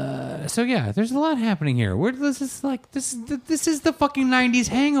 So yeah, there's a lot happening here. This is the fucking 90s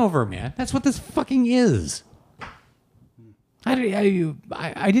hangover, man. That's what this fucking is. I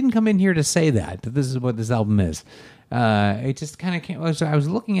didn't come in here to say that this is what this album is. It just kind of came. I was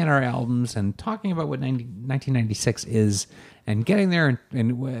looking at our albums and talking about what 1996 is, and getting there,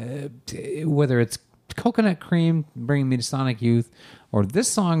 and whether it's Coconut Cream bringing me to Sonic Youth, or this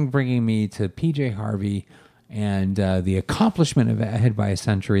song bringing me to PJ Harvey, and the accomplishment of Ahead by a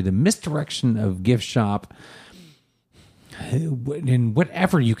Century, the misdirection of Gift Shop, and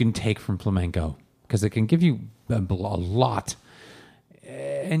whatever you can take from flamenco, because it can give you a lot.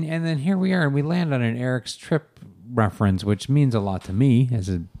 And then here we are, and we land on an Eric's Trip reference, which means a lot to me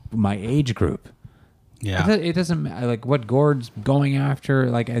as my age group. Yeah. It doesn't matter like what Gord's going after.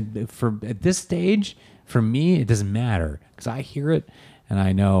 Like at this stage, for me, it doesn't matter because I hear it and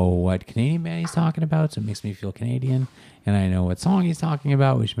I know what Canadian band he's talking about, so it makes me feel Canadian, and I know what song he's talking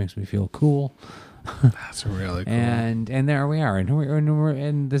about, which makes me feel cool. That's really cool. And there we are,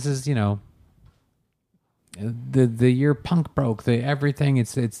 and this is the year punk broke. The everything.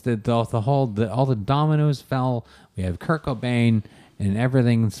 It's all the dominoes fell. We have Kurt Cobain. And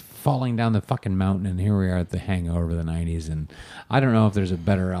everything's falling down the fucking mountain, and here we are at the hangover of the 90s. And I don't know if there's a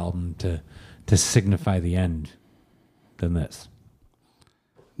better album to signify the end than this.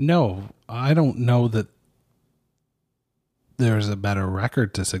 No, I don't know that there's a better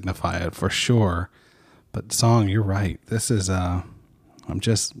record to signify it for sure. But song, you're right. This is I'm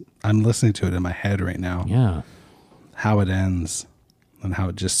listening to it in my head right now. Yeah. How it ends and how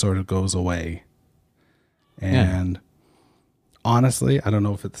it just sort of goes away. And honestly, I don't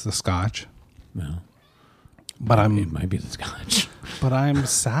know if it's the Scotch. No. But it might be the Scotch. But I'm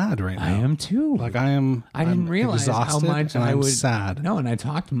sad right now. I am too. Like I didn't realize how exhausted much and I I'm would. sad. No, and I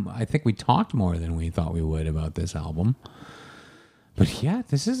think we talked more than we thought we would about this album. But yeah,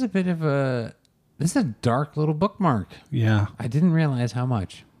 this is a dark little bookmark. Yeah. I didn't realize how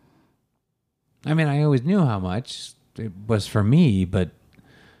much. I mean, I always knew how much it was for me, but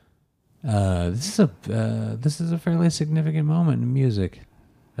this is a fairly significant moment in music.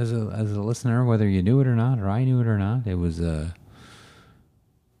 As a listener, whether you knew it or not, or I knew it or not, it was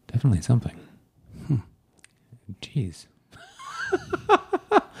definitely something. Jeez.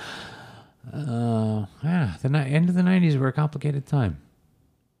 Yeah, the end of the 90s were a complicated time.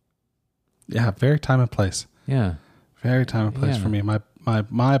 Yeah, very time and place. Yeah. Very time and place Yeah. for me.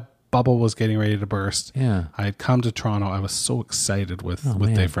 My bubble was getting ready to burst. Yeah. I had come to Toronto. I was so excited with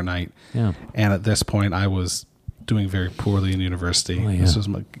man. Day for Night. Yeah. And at this point, I was doing very poorly in university. Oh, yeah. This was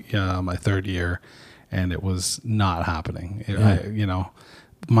my third year, and it was not happening.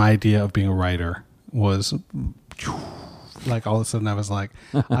 My idea of being a writer was like all of a sudden I was like,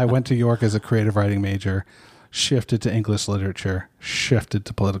 I went to York as a creative writing major, shifted to English literature, shifted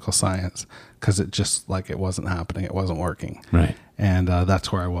to political science because it just like it wasn't happening. It wasn't working. Right. And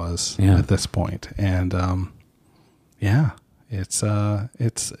that's where I was Yeah. at this point. And it's a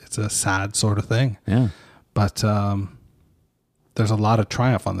sad sort of thing. Yeah. But there's a lot of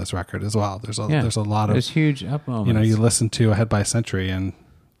triumph on this record as well. There's a lot of There's huge up moments. you listen to Ahead by a Century and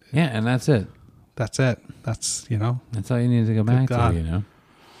Yeah, and that's it. that's it. That's That's all you need to go back God. to,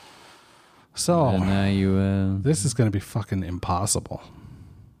 So And now you this is going to be fucking impossible.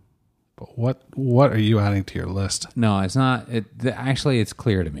 But what are you adding to your list? No, it's not. Actually, it's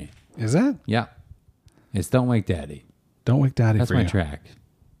clear to me. Is it? Yeah. It's Don't Wake Daddy. Don't Wake Daddy That's for my you. track.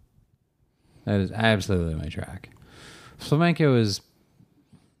 That is absolutely my track. Flamenco is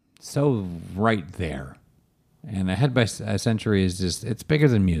so right there. And Ahead by a Century is just, it's bigger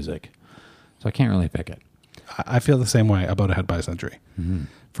than music. So I can't really pick it. I feel the same way about Ahead by a Century. Mm-hmm.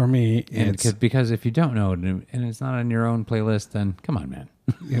 For me, And it's because if you don't know it and it's not on your own playlist, then come on, man.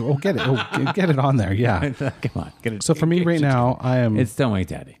 get it. Get it on there. Yeah. Come on. Get it. So for me right now, I am It's Don't Wake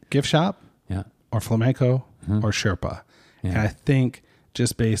Daddy. Gift Shop Yeah. or Flamenco or Sherpa. Yeah. And I think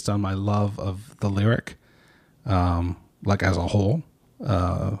just based on my love of the lyric, like as a whole,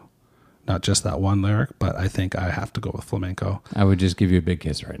 not just that one lyric, but I think I have to go with Flamenco. I would just give you a big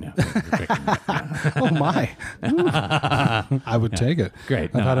kiss right now. Oh my. I would take it.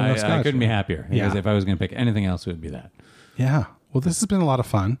 Great. I've No, had enough I scotch. couldn't be happier. Because Yeah. if I was going to pick anything else, it would be that. Yeah. Well, this has been a lot of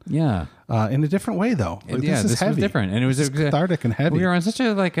fun. Yeah. In a different way, though. Like, Yeah, this is was heavy. different. And it was This is cathartic and heavy. We were on such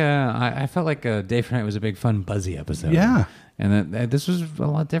a, I felt like Day for Night was a big, fun, buzzy episode. Yeah. And that this was a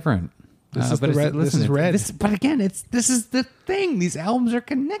lot different. This is but the it's- red- listen, this is it's- red. But again, this is the thing. These albums are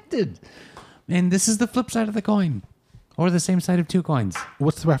connected. And this is the flip side of the coin. Or the same side of two coins.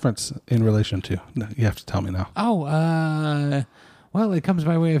 What's the reference in relation to? No, you have to tell me now. Oh, well, it comes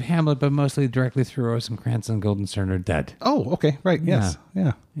by way of Hamlet, but mostly directly through Rosencrantz and Guildenstern are dead. Oh, okay. Right. Yes.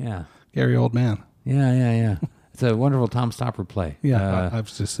 Yeah. Yeah. Gary Oldman. Yeah. It's a wonderful Tom Stoppard play. Yeah.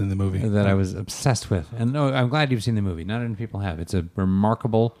 I've just seen the movie. That I was obsessed with. And no, I'm glad you've seen the movie. Not many people have. It's a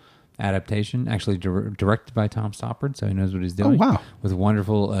remarkable adaptation, actually directed by Tom Stoppard, so he knows what he's doing. Oh, wow. With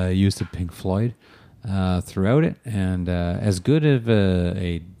wonderful use of Pink Floyd throughout it, and as good of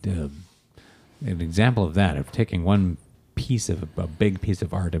an example of that, of taking one piece of a big piece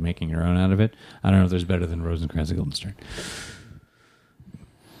of art and making your own out of it. I don't know if there's better than Rosencrantz and Guildenstern.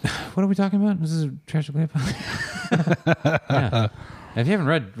 What are we talking about? This is tragically about. Yeah. If you haven't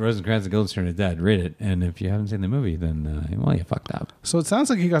read Rosencrantz and Guildenstern is Dead, read it. And if you haven't seen the movie, then, well, you fucked up. So it sounds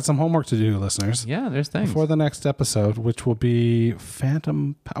like you got some homework to do, listeners. Yeah, there's things. Before the next episode, which will be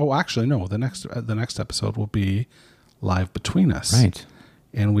Phantom... Oh, actually, no. The next episode will be Live Between Us. Right.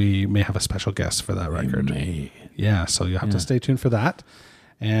 And we may have a special guest for that record. May. Yeah, so you have to stay tuned for that.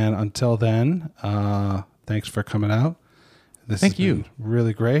 And until then, thanks for coming out. Thank you. Been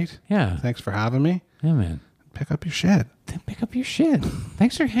really great. Yeah. Thanks for having me. Yeah, man. Pick up your shit. Then pick up your shit.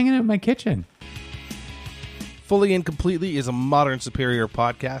 Thanks for hanging out in my kitchen. Fully and Completely is a Modern Superior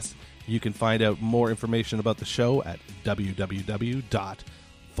podcast. You can find out more information about the show at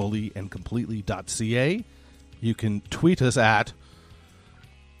www.fullyandcompletely.ca. You can tweet us at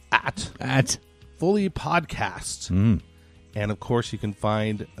Fully Podcast. And, of course, you can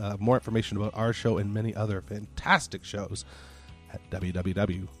find more information about our show and many other fantastic shows at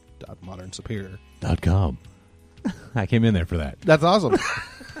www.modernsuperior.com. I came in there for that. That's awesome.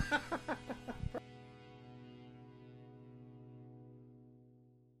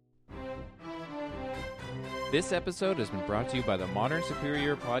 This episode has been brought to you by the Modern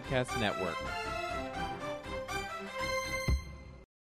Superior Podcast Network.